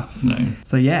stuff. No.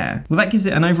 So yeah, well, that gives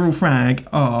it an overall frag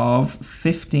of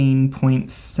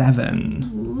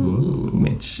 15.7,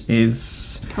 which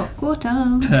is top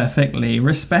quartile, perfectly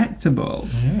respectable.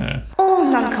 Yeah. All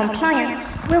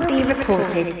non-compliance will be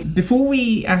reported. Before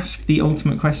we ask the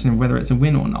ultimate question of whether it's a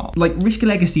win or not, like Risk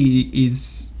Legacy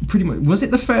is pretty much, was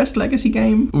it the first Legacy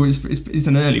game, or it's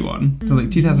an early one? It was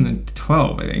like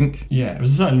 2012, I think. Yeah, it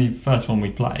was certainly the first one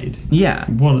we played. Yeah.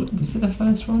 Was it the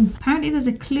first one? Apparently there's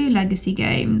a Clue Legacy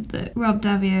game that Rob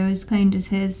Davio has claimed as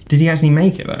his. Did he actually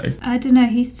make it though? I don't know,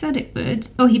 he said it would.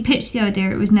 Oh, he pitched the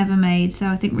idea, it was never made, so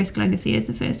I think Risk Legacy is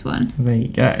the first one. There you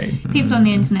go. People on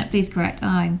the internet, please correct.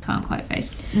 I can't quite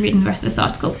face reading the rest of this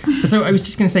article. So I was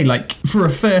just going to say, like, for a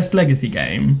first Legacy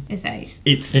game, It's ace.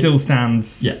 it still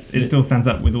stands. Yeah. It still stands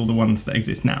up with all the ones that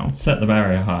exist now. Set the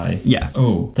barrier high. Yeah.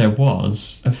 Oh, there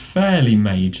was a fairly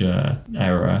major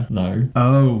error though,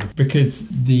 Oh. because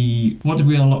what did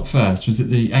we unlock first? Was it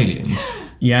the aliens?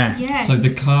 Yeah. Yes. So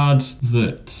the card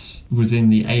that was in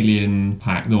the alien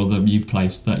pack, or that you've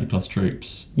placed 30 plus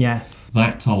troops, Yes.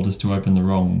 that told us to open the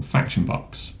wrong faction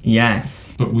box.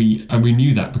 Yes. But we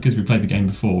knew that because we played the game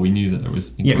before. We knew that there was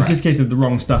incorrect. Yeah, it was just a case of the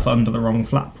wrong stuff under the wrong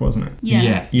flap, wasn't it?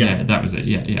 Yeah, that was it.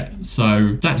 Yeah.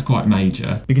 So that's quite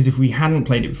major, Because if we hadn't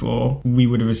played it before, we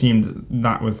would have assumed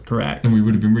that was correct. and we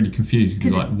would have been really confused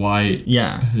because 'Cause like, why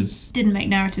Yeah. has Didn't make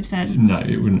narrative sense. no?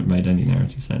 It wouldn't have made any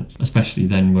narrative sense, especially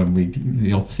then when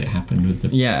the opposite happened with the.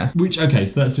 Yeah. Which okay,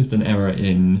 so that's just an error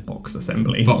in Box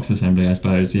assembly. box assembly, I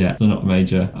suppose. Yeah, so not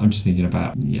major. I'm just thinking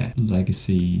about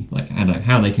Legacy, like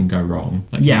how they can go wrong,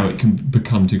 like how it Yes. can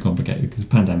become too complicated because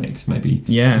pandemics maybe.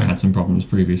 Yeah. We had some problems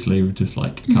previously with just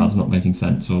like cards not making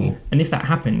sense or. And if that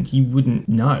happened, you wouldn't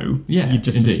know. Yeah, You'd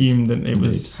just indeed. assume that it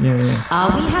was. Yeah. Are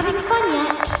we having fun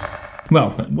yet?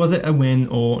 Well, was it a win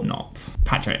or not?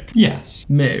 Patrick. Yes.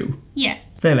 Moo.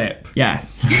 Yes. Philip.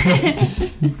 Yes.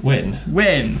 Win.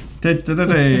 Win.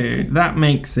 That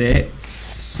makes it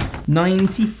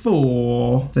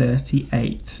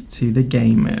 94-38 to the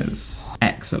gamers.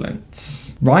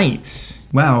 Excellent. Right.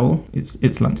 Well,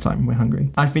 it's lunchtime. We're hungry.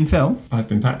 I've been Phil. I've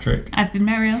been Patrick. I've been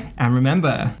Muriel. And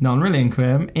remember, non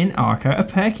relinquim in arco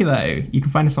aperculo. You can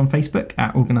find us on Facebook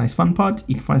at Organised Fun Pod.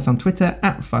 You can find us on Twitter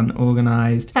at Fun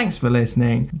Organised. Thanks for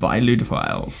listening. Bye,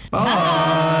 Ludophiles.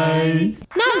 Bye.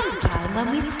 Now's the time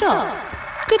when we stop.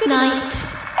 Good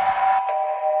night.